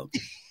it.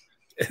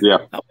 Yeah,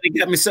 he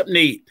got me something to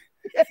eat.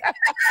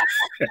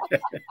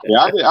 Yeah,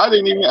 I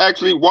didn't even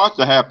actually watch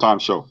the halftime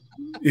show.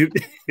 They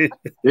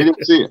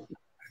didn't see it.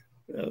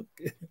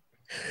 Okay.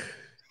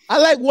 I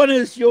like one of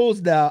his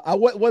shows now.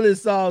 One of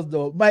his songs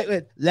though.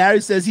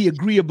 Larry says he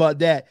agree about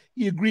that.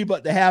 He agree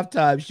about the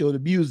halftime show, the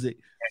music.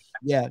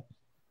 Yeah,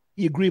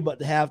 he agree about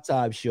the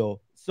halftime show.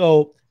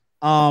 So,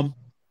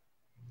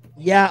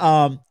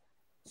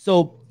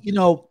 so you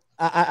know,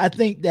 I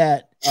think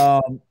that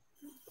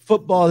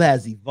football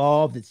has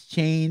evolved. It's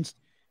changed.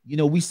 You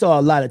know, we saw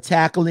a lot of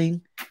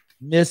tackling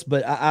miss,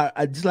 but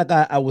I just like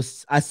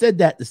I said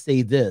that to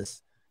say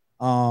this,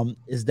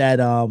 is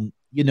that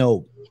you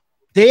know,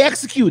 they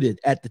executed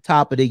at the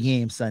top of their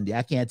game Sunday.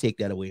 I can't take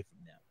that away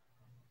from them.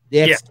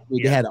 They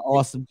executed. They had an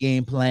awesome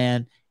game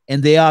plan,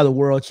 and they are the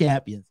world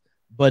champions.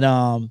 But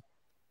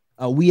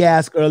we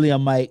asked earlier,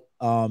 Mike,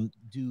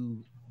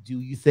 do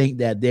you think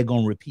that they're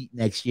going to repeat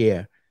next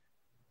year?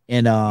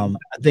 And I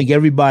think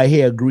everybody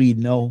here agreed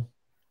no.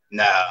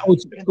 No.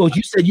 Coach,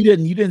 you said you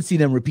didn't see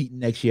them repeating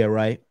next year,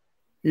 right?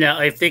 Now,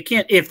 if they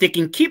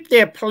can keep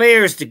their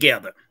players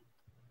together.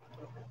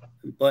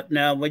 But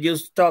now when you're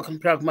talking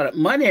about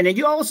money, and then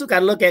you also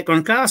got to look at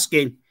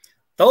Gronkowski,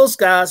 those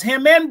guys,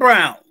 him and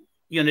Brown,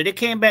 you know, they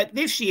came back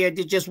this year,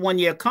 did just 1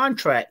 year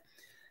contract.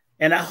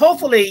 And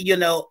hopefully, you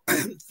know,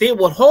 they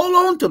will hold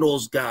on to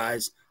those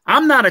guys.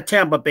 I'm not a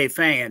Tampa Bay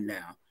fan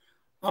now.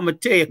 I'm going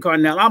to tell you,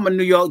 Cornell, I'm a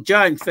New York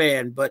Giants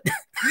fan, but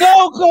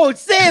no, Coach,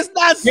 say it's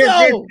not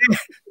so.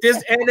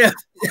 This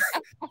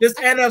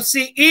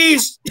NFC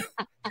East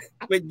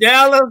with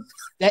Dallas.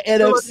 That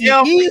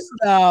NFC East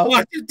now.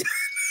 We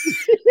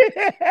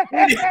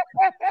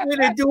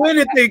didn't do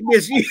anything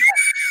this year.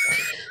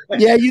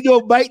 Yeah, you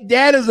know, Mike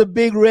Dad is a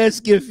big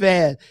Redskin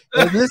fan.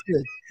 And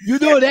listen, you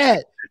know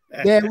that.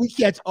 Man, we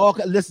catch all.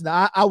 Listen,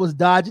 I was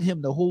dodging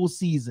him the whole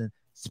season,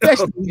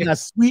 especially when I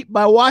sweep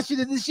by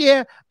Washington this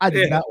year. I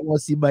did not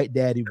want to see Mike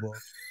Daddy, bro.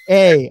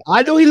 Hey,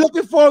 I know he's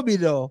looking for me,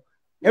 though.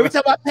 Every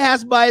time I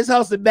pass by his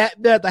house in Back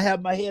Beth, I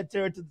have my head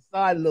turned to the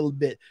side a little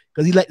bit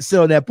because he like to sit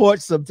on that porch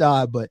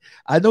sometime. But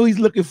I know he's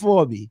looking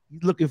for me.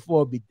 He's looking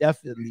for me,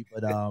 definitely.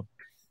 But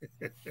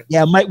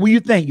yeah, Mike, what do you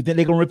think? You think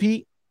they're gonna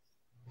repeat?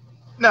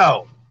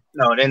 No,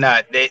 they're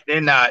not. They're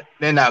not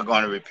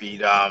going to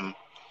repeat.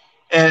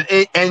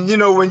 And you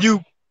know, when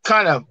you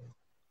kind of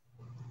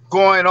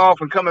going off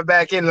and coming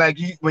back in, like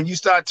when you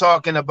start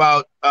talking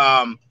about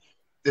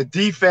the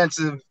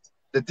defensive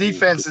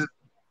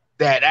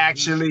that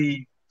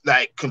actually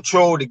like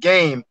control the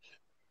game,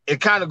 it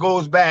kind of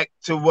goes back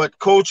to what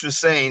Coach was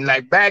saying.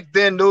 Like back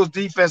then, those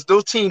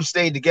teams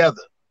stayed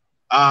together.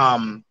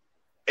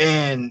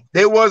 And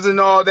there wasn't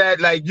all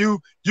that. Like you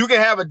can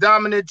have a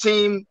dominant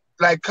team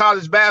like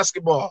college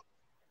basketball.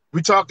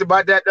 We talked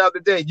about that the other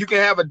day. You can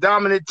have a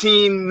dominant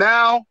team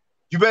now.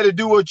 You better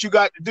do what you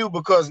got to do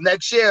because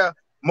next year,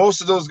 most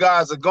of those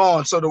guys are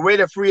gone. So the way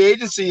the free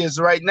agency is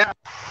right now,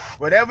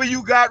 whatever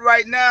you got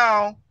right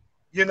now,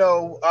 you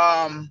know,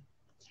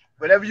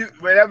 whatever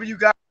you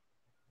got,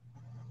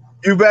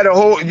 you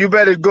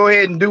better go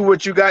ahead and do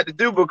what you got to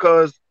do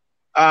because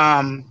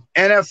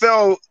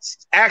NFL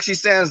actually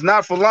stands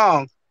not for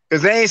long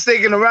because they ain't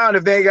sticking around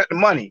if they ain't got the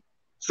money.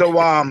 So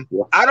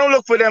I don't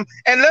look for them.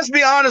 And let's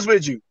be honest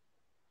with you.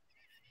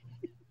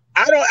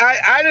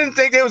 I didn't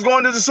think they was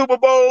going to the Super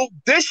Bowl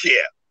this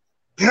year.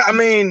 I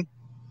mean,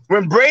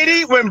 when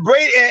Brady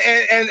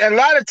and a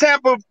lot of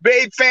Tampa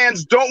Bay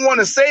fans don't want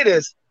to say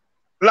this,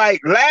 like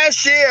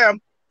last year,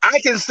 I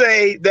can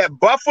say that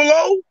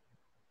Buffalo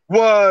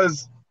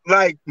was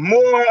like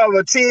more of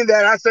a team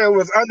that I said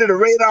was under the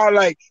radar.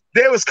 Like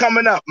they was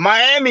coming up.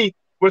 Miami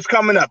was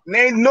coming up.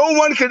 No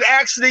one could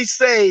actually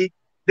say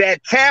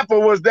that Tampa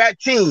was that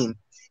team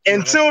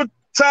until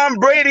Tom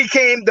Brady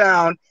came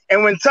down.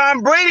 And when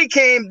Tom Brady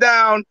came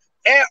down,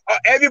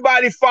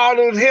 everybody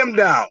followed him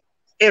down.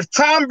 If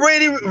Tom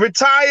Brady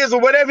retires or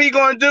whatever he's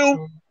going to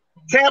do,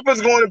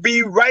 Tampa's going to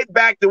be right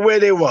back to where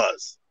they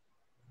was.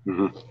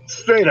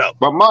 Straight up.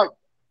 But Mike,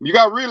 you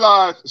got to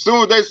realize, as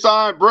soon as they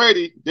signed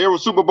Brady, they were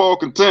Super Bowl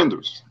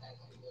contenders.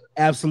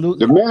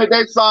 Absolutely. The minute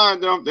they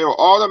signed them, they were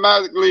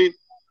automatically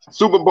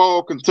Super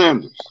Bowl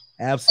contenders.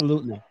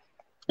 Absolutely.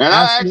 And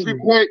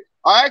Absolutely.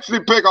 I actually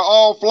pick an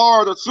all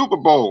Florida Super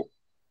Bowl.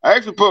 I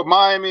actually put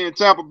Miami and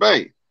Tampa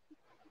Bay.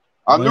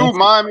 I Well, knew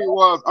Miami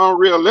was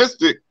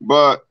unrealistic,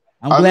 but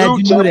I'm I glad knew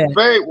you knew Tampa that.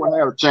 Bay would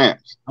have a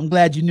chance. I'm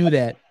glad you knew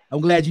that.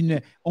 I'm glad you knew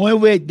that. Only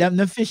way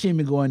the fish ain't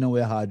been going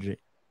nowhere, Hodrick.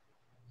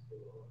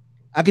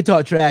 I could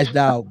talk trash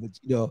now, but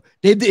you know,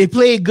 they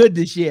played good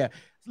this year.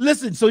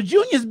 Listen, so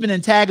Junior's been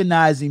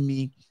antagonizing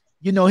me,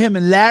 you know, him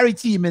and Larry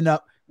teaming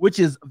up, which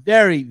is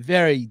very,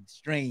 very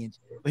strange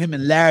for him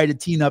and Larry to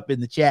team up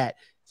in the chat.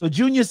 So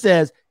Junior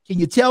says, can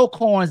you tell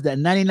Corns that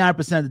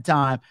 99% of the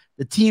time,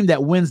 the team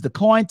that wins the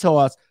coin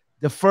toss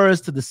defers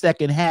to the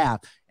second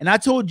half? And I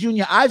told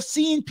Junior, I've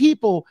seen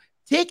people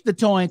take the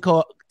coin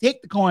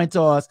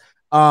toss.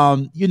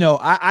 You know,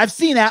 I've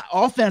seen that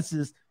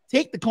offenses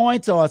take the coin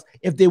toss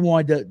if they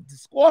wanted to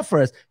score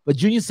first. But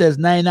Junior says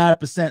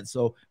 99%.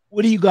 So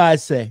what do you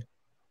guys say?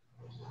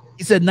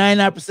 He said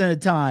 99% of the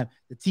time,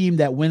 the team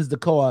that wins the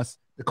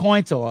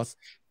coin toss,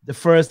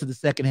 defers to the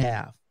second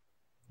half.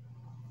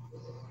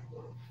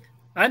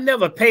 I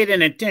never paid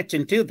any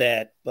attention to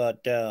that,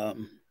 but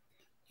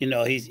you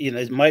know,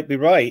 he might be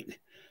right.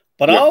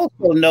 But I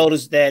also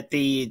noticed that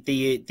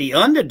the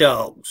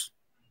underdogs,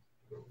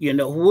 you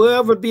know,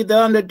 whoever be the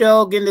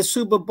underdog in the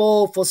Super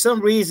Bowl, for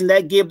some reason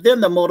that give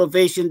them the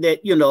motivation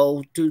that, you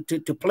know,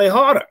 to play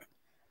harder.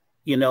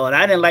 You know, and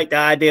I didn't like the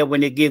idea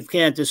when they give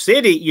Kansas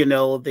City, you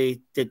know,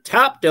 the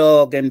top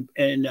dog and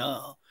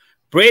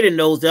Brady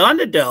knows the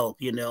underdog,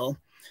 you know.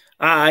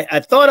 I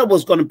thought it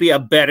was going to be a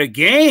better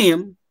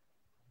game,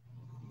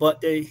 but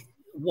they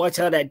watch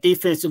how that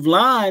defensive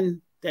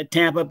line that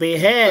Tampa Bay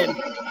had,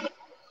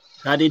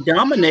 how they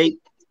dominate.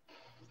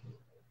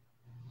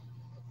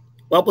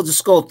 What was the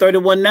score?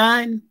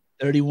 31-9?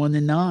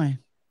 31-9.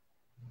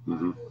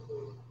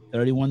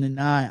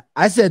 31-9.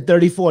 I said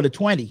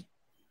 34-20.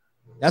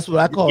 That's what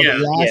I called it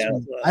last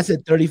week. I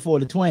said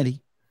 34-20.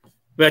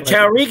 Well,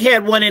 Tyreek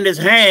had one in his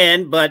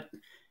hand, but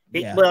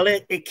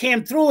it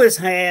came through his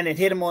hand and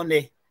hit him on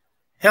the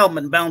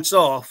helmet and bounced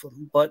off.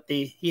 But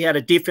he had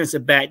a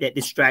defensive back that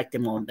distracted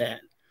him on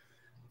that.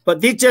 But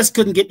they just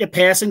couldn't get the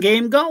passing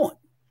game going.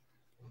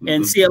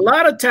 And see, a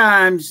lot of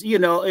times, you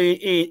know,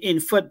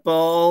 in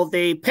football,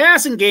 the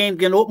passing game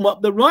can open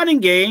up the running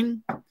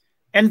game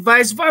and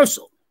vice versa.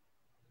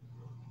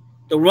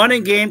 The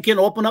running game can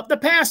open up the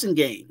passing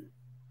game.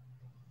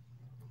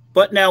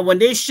 But now when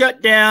they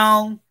shut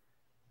down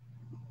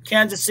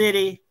Kansas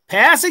City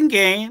passing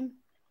game,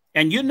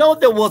 and you know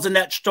there wasn't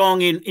that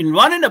strong in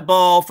running the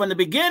ball from the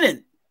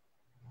beginning,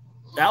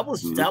 that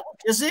was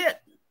just it.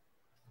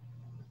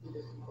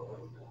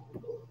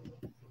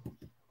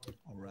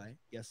 All right.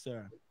 Yes,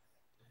 sir.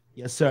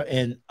 Yes, sir.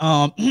 And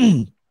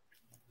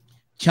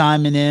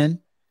chiming in,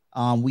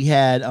 we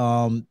had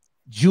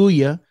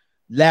Julia,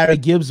 Larry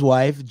Gibbs'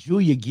 wife,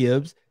 Julia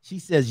Gibbs. She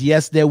says,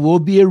 yes, there will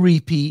be a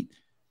repeat.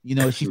 You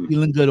know, she's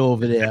feeling good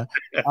over there.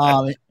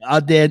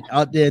 Out there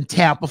in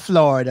Tampa,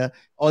 Florida,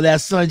 all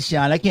that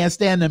sunshine. I can't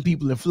stand them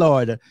people in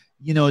Florida.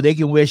 You know, they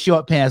can wear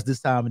short pants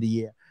this time of the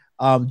year.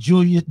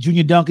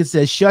 Junior Duncan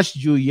says, shush,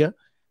 Julia.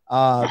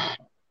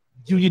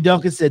 Junior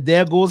Duncan said,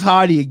 there goes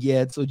Hardy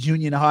again. So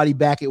Junior and Hardy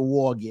back at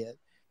war again.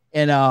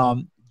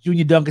 And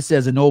Junior Duncan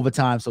says in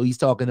overtime. So he's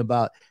talking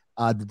about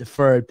the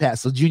deferred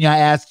pass. So Junior, I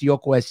asked your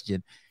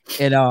question.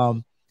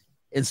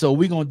 And so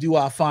we're gonna do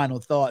our final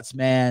thoughts,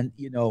 man.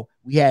 You know,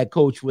 we had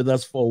Coach with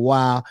us for a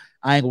while.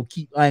 I ain't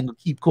gonna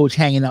keep Coach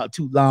hanging out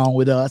too long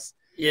with us.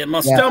 Yeah, my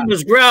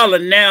stomach's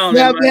growling now.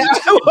 Yeah, man.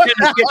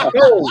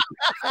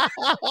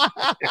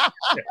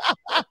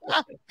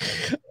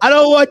 I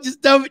don't want your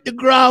stomach to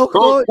growl,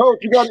 Coach. Coach,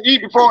 you gotta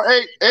eat before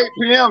 8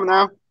 p.m.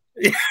 now.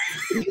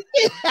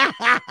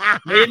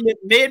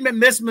 made me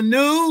miss my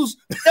news.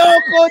 No,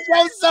 Coach,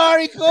 I'm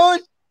sorry,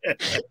 Coach.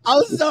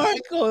 I'm sorry,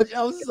 Coach.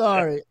 I'm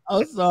sorry.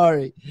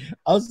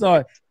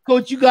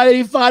 Coach, you got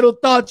any final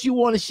thoughts you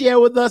want to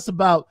share with us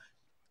about,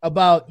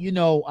 you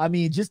know, I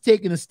mean, just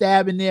taking a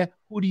stab in there?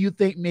 Who do you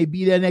think may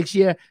be there next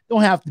year?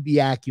 Don't have to be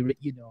accurate,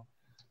 you know.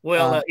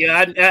 Well,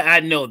 I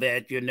know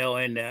that, you know,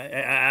 and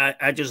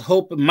I just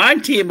hope my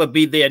team will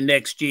be there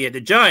next year, the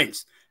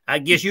Giants. I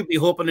guess you'd be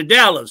hoping the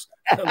Dallas.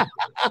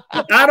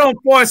 I don't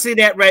foresee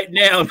that right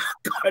now.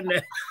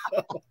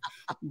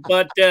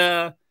 But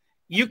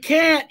you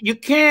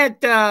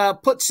can't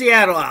put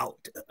Seattle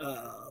out.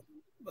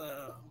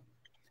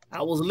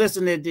 I was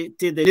listening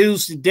to the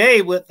news today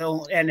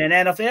and an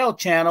NFL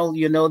channel.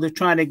 You know, they're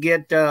trying to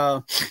get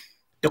the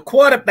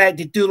quarterback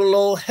to do a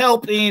little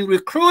help in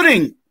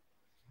recruiting.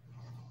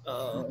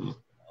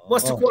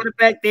 What's the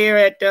quarterback there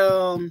at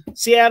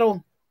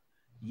Seattle?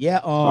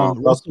 Yeah,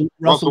 Russell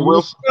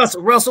Wilson.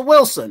 Russell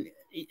Wilson.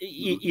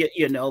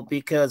 You know,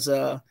 because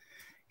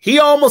he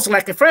almost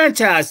like a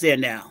franchise there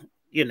now.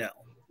 You know,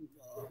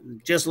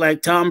 just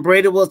like Tom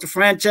Brady was the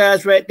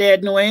franchise right there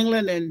at New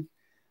England, and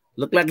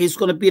looked like he's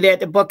going to be there at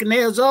the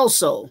Buccaneers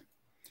also.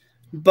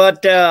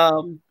 But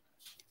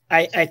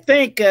I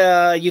think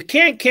you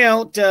can't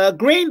count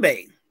Green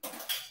Bay.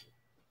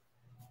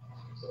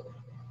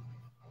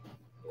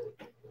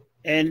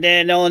 And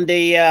then on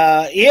the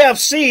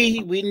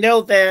EFC, we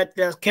know that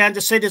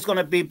Kansas City is going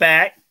to be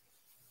back.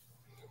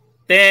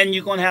 Then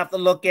you're going to have to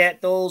look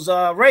at those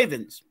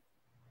Ravens.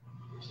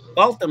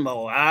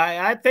 Baltimore,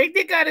 I think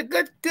they got a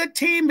good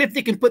team if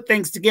they can put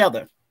things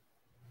together.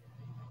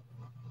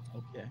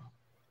 Okay.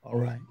 All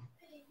right.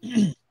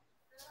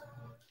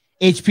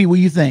 HP, what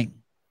do you think?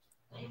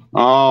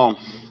 Well,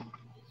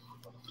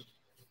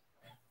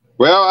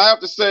 I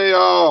have to say,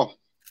 I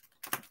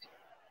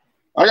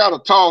got a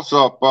toss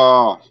up.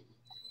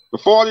 The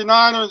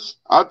 49ers,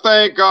 I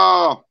think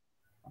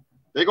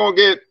they're going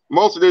to get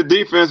most of their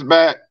defense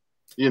back.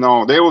 You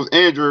know, they was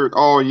injured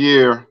all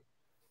year.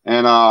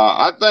 And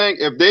I think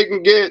if they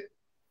can get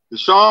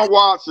Deshaun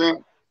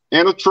Watson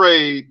in a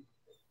trade,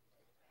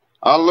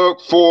 I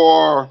look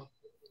for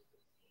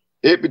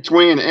it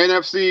between the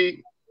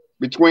NFC,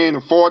 between the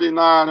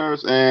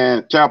 49ers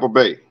and Tampa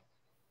Bay.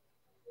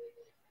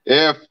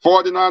 If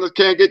 49ers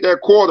can't get their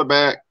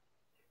quarterback,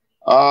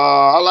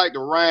 I like the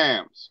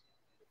Rams.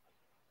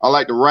 I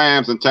like the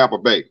Rams in Tampa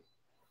Bay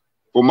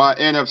for my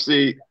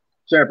NFC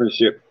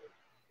championship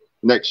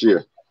next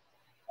year.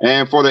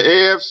 And for the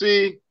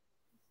AFC,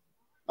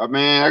 I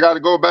mean, I got to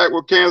go back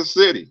with Kansas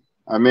City.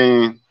 I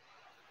mean,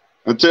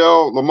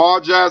 until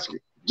Lamar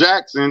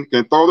Jackson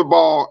can throw the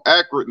ball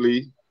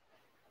accurately,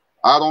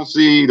 I don't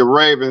see the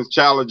Ravens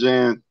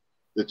challenging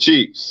the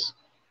Chiefs.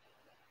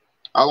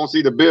 I don't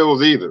see the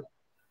Bills either.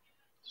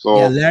 So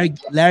yeah,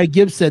 Larry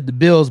Gibbs said the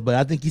Bills, but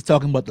I think he's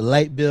talking about the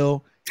light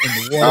bill and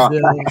the water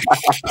bill.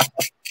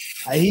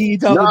 He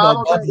talking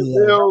about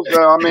the Bills.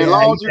 I mean, as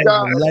long as you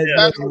got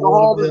Patrick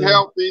Mahomes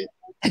healthy,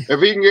 if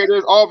he can get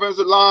his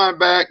offensive line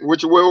back,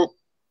 which will,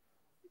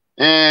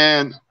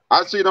 and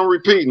I see them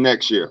repeating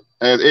next year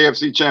as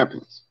AFC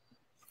champions.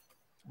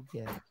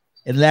 Okay.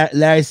 And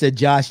Larry said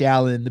Josh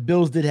Allen. The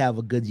Bills did have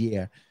a good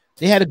year.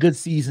 They had a good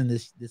season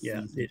this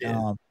season. They did.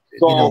 So,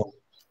 you know,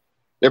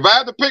 if I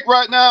had to pick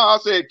right now, I'll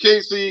say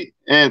KC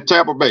and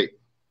Tampa Bay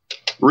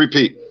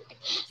repeat.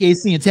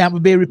 KC and Tampa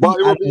Bay repeat. But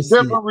it will be a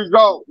different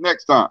result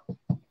next time.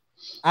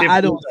 I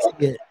don't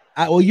see it.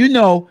 Well, you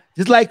know,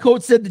 just like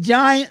Coach said, the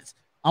Giants,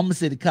 I'm going to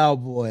say the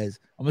Cowboys.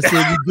 I'm going to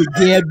say we get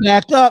geared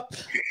back up.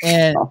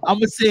 And I'm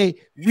going to say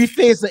we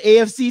face an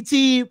AFC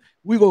team.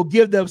 We're going to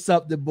give them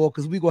something, boy,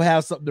 because we're going to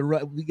have something to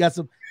run. We got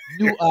some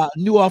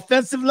new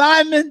offensive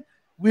linemen.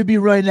 We'll be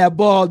running that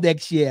ball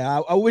next year.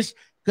 I wish,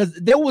 because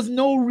there was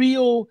no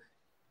real –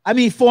 I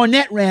mean,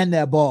 Fournette ran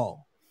that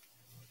ball.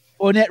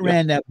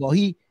 Ran that ball.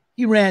 He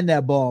ran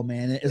that ball,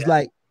 man. It's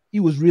like he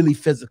was really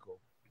physical.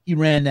 He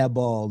ran that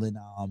ball, and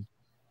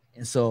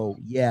so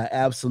yeah,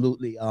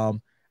 absolutely. I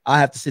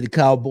have to say the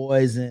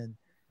Cowboys and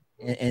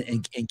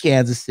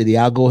Kansas City.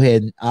 I'll go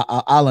ahead and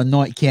I'll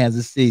anoint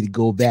Kansas City to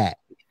go back.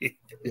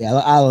 Yeah,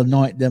 I'll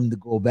anoint them to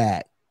go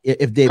back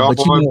if they. Cowboys,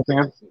 but you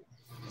know,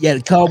 yeah,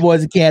 the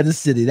Cowboys and Kansas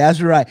City.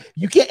 That's right.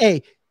 You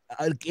can't,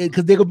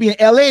 because they're gonna be in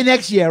LA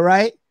next year,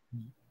 right?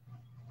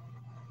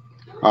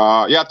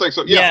 Yeah, I think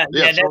so. Yeah.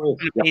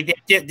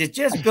 They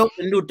just built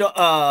a new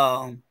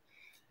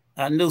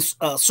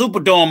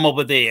Superdome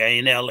over there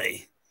in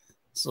LA,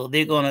 so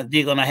they're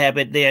gonna have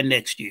it there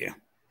next year.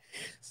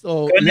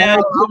 So now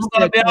I'm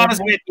gonna be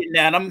honest with you.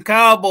 Now, them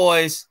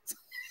Cowboys,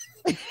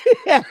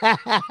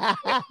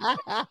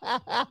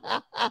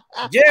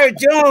 Jerry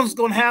Jones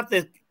gonna have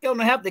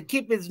to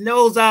keep his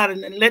nose out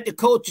and let the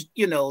coach,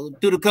 you know,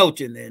 do the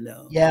coaching. And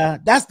yeah,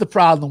 that's the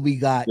problem we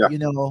got. Yeah. You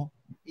know.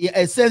 Yeah,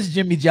 it says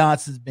Jimmy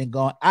Johnson's been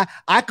gone.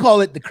 I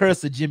call it the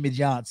curse of Jimmy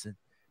Johnson.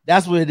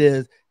 That's what it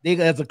is.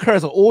 There's a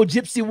curse. An old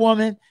gypsy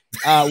woman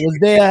was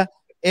there,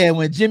 and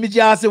when Jimmy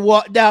Johnson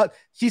walked out,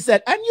 she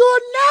said, "And you'll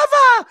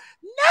never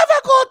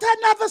go to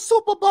another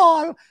Super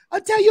Bowl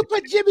until you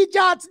put Jimmy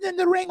Johnson in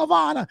the Ring of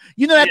Honor."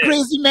 You know that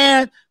crazy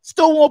man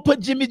still won't put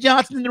Jimmy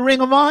Johnson in the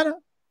Ring of Honor.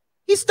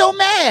 He's still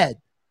mad.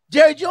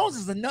 Jerry Jones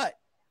is a nut.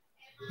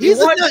 He's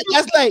a nut.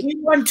 That's like he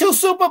won 2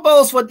 Super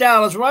Bowls for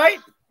Dallas, right?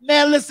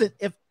 Man, listen,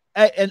 if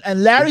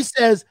and Larry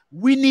says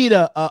we need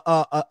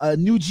a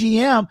new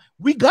GM.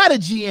 We got a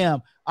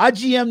GM. Our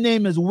GM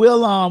name is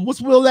Will.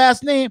 What's Will's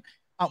last name?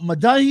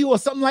 Madonahue or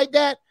something like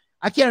that.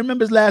 I can't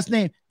remember his last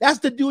name. That's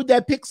the dude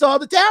that picks all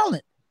the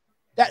talent.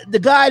 That the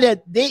guy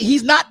that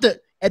he's not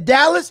at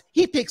Dallas.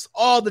 He picks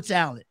all the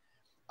talent.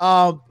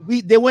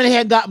 They went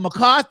ahead and got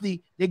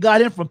McCarthy. They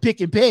got him from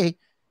Pick and Pay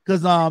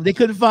because they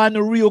couldn't find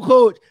a real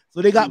coach,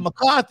 so they got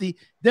McCarthy.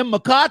 Then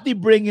McCarthy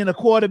bring in a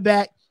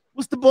quarterback.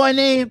 What's the boy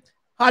name?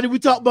 How did we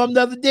talk about him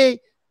the other day?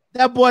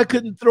 That boy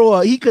couldn't throw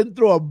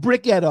a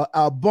brick at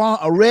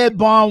a red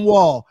barn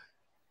wall.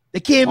 They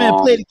came in and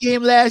played the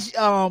game last.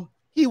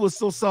 He was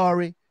so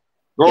sorry.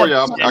 Oh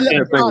yeah, I can't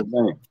think of his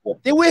name. Yeah.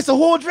 They wasted a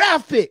whole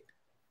draft pick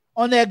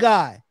on that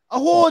guy. A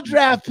whole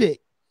draft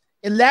pick.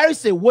 And Larry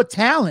said, "What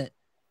talent,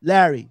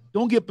 Larry?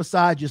 Don't get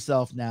beside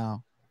yourself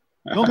now.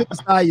 Don't get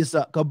beside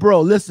yourself, cause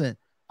bro, listen,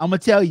 I'm gonna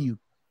tell you,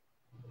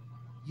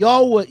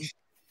 y'all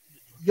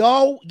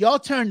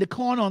turned the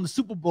corner on the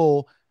Super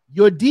Bowl."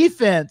 Your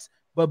defense,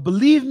 but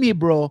believe me,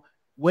 bro,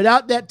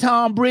 without that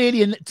Tom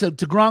Brady and to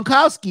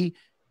Gronkowski,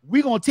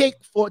 we're going to take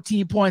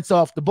 14 points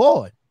off the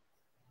board.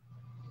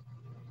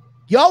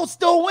 Y'all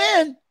still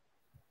win.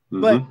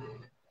 But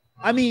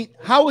I mean,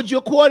 how would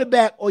your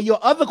quarterback or your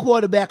other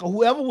quarterback or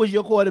whoever was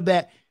your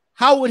quarterback,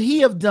 how would he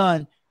have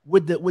done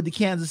with the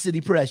Kansas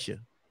City pressure?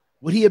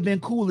 Would he have been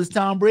cool as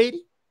Tom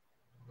Brady?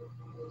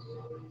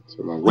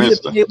 Would he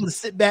have been able to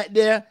sit back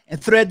there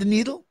and thread the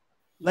needle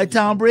like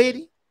Tom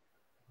Brady?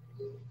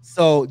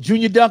 So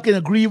Junior Duncan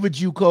agreed with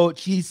you,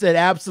 Coach. He said,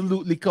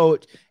 absolutely,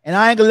 Coach. And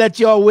I ain't gonna let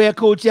y'all wear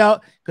Coach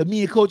out because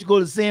me and Coach go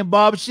to the same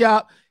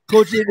barbershop.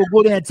 Coach ain't gonna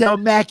go there and tell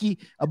Mackie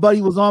about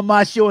he was on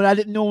my show and I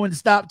didn't know when to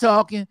stop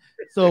talking.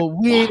 So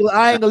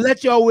I ain't gonna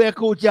let y'all wear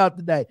Coach out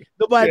tonight.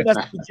 Nobody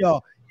messing with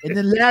y'all. And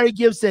then Larry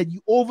Gibbs said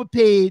you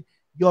overpaid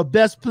your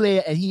best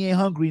player and he ain't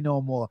hungry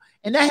no more.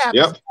 And that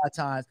happens a lot of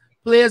times.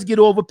 Players get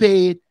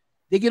overpaid.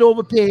 They get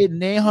overpaid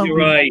and they ain't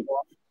hungry. You're right. No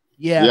more.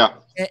 Yeah.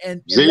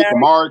 And Zeke,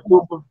 Amari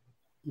Cooper.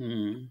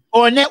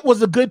 Fournette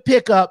was a good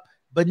pickup,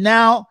 but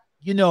now,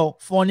 you know,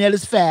 Fournette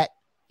is fat.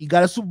 He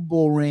got a Super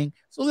Bowl ring.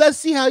 So let's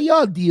see how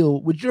y'all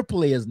deal with your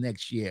players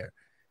next year.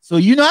 So,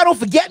 you know, I don't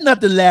forget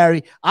nothing,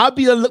 Larry. I'll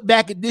be able to look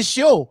back at this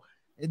show.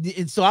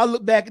 And so I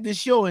look back at this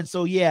show. And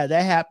so, yeah,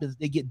 that happens.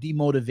 They get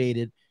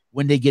demotivated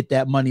when they get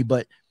that money.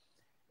 But,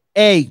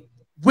 hey,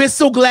 we're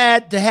so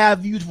glad to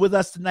have you with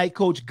us tonight,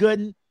 Coach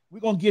Gooden.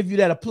 We're going to give you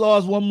that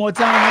applause one more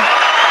time.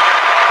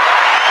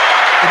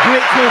 The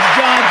great Coach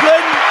John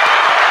Gooden.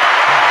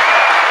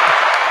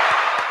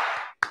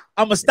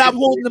 I'm going to stop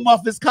holding him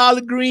off his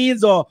collard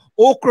greens or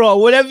okra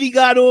or whatever he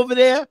got over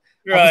there.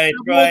 Right.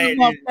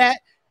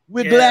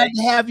 We're glad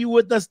to have you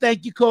with us.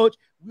 Thank you, Coach.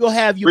 We'll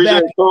have you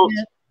back.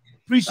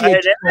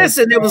 Appreciate you.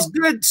 Listen, it was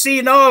good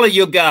seeing all of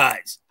you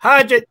guys.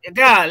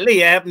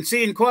 Golly, I haven't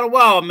seen in quite a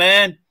while,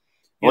 man.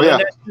 You know,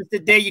 that's just the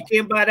day you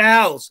came by the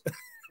house.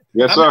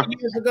 Yes, How many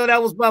years ago?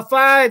 That was about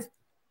 5?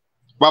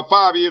 About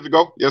 5 years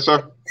ago. Yes,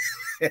 sir.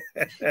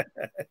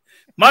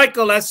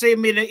 Michael, I see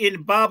him in the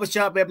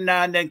barbershop every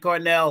now and then,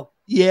 Cornell.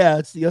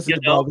 Yeah, see us in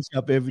the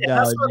barbershop every now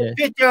and then. I saw the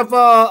picture of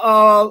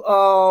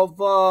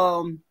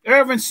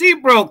Irvin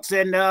Seabrooks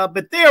and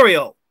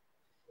Betherial.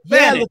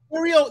 Yeah,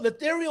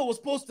 Letherial was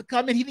supposed to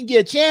come in. He didn't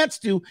get a chance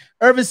to.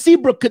 Irvin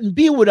Seabrook couldn't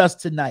be with us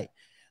tonight.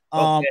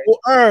 Or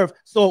Irv.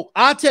 So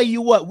I'll tell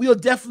you what, we'll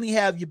definitely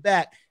have you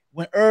back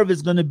when Irv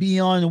is going to be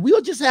on, and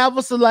we'll just have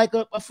us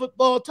a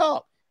football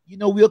talk. You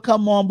know, we'll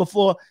come on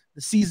before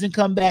the season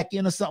come back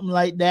in or something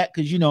like that,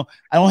 because, you know,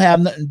 I don't have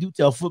nothing to do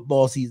till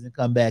football season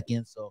come back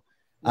in. So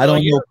I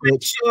don't know.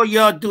 Make sure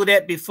y'all do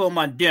that before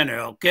my dinner,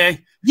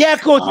 okay? Yeah,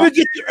 Coach, we'll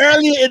get you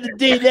earlier in the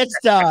day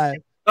next time.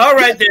 All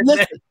right, then.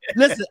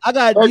 Listen, I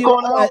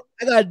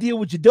gotta deal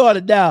with your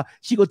daughter now.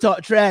 She gonna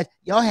talk trash.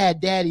 Y'all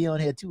had daddy on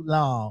here too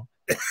long.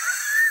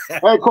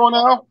 Hey,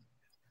 Cornell.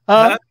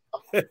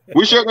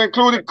 We should have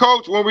included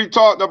Coach when we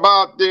talked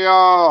about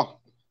the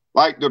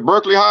like the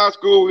Berkeley High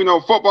School, you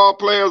know, football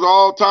players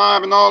all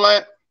time and all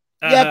that.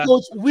 Yeah,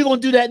 Coach, we're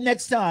gonna do that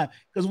next time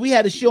because we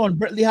had a show on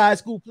Berkeley High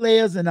School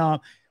players, and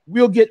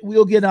we'll get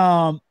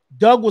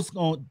Doug was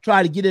gonna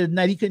try to get it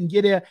tonight. He couldn't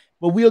get there,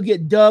 but we'll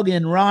get Doug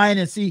and Ryan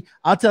and see.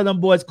 I'll tell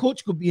them boys,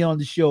 Coach could be on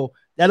the show.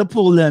 That'll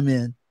pull them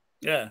in.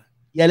 Yeah,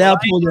 that'll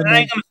pull them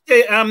in.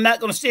 I'm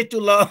not gonna stay too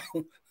long.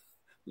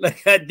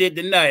 Like I did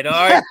tonight, all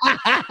right?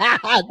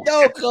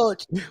 No,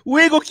 Coach.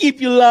 We ain't gonna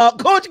keep you long.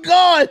 Coach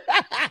gone.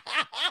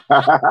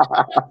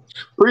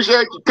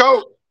 Appreciate you,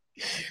 Coach.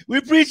 We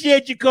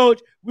appreciate you,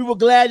 Coach. We were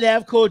glad to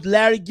have Coach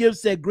Larry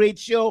Gibbs. Said great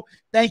show.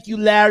 Thank you,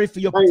 Larry, for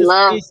your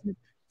participation.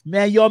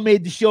 Man, y'all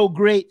made the show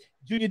great.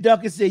 Junior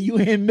Duncan said you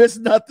ain't missed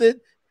nothing.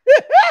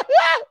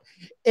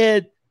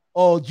 And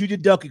Junior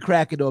Duncan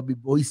cracking on me,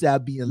 boy. He said I'll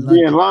be in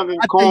London. Yeah, London,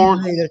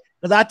 corn.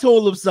 Because I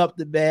told him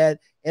something, man.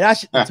 And I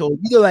should have told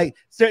you know, like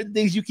certain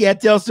things you can't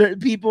tell certain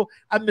people.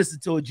 I must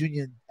have told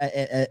Junior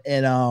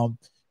and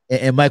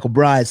Michael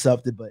Bryan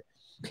something, but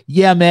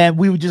yeah, man,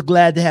 we were just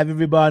glad to have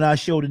everybody on our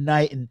show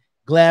tonight, and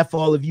glad for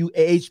all of you.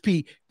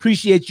 HP,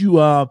 appreciate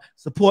you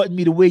supporting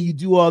me the way you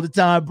do all the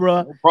time,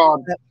 bro. No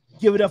problem.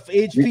 Give it up for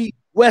HP,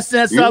 West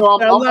End, South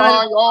Carolina. I'm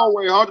Carolina.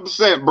 always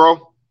 100%,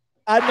 bro.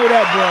 I know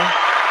that,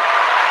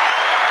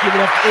 bro. Give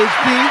it up for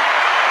HP.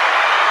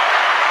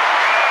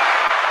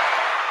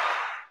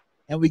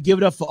 And we give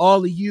it up for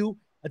all of you.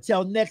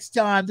 Until next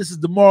time, this is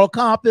the Moral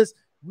Compass.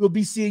 We'll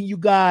be seeing you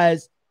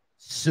guys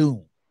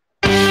soon.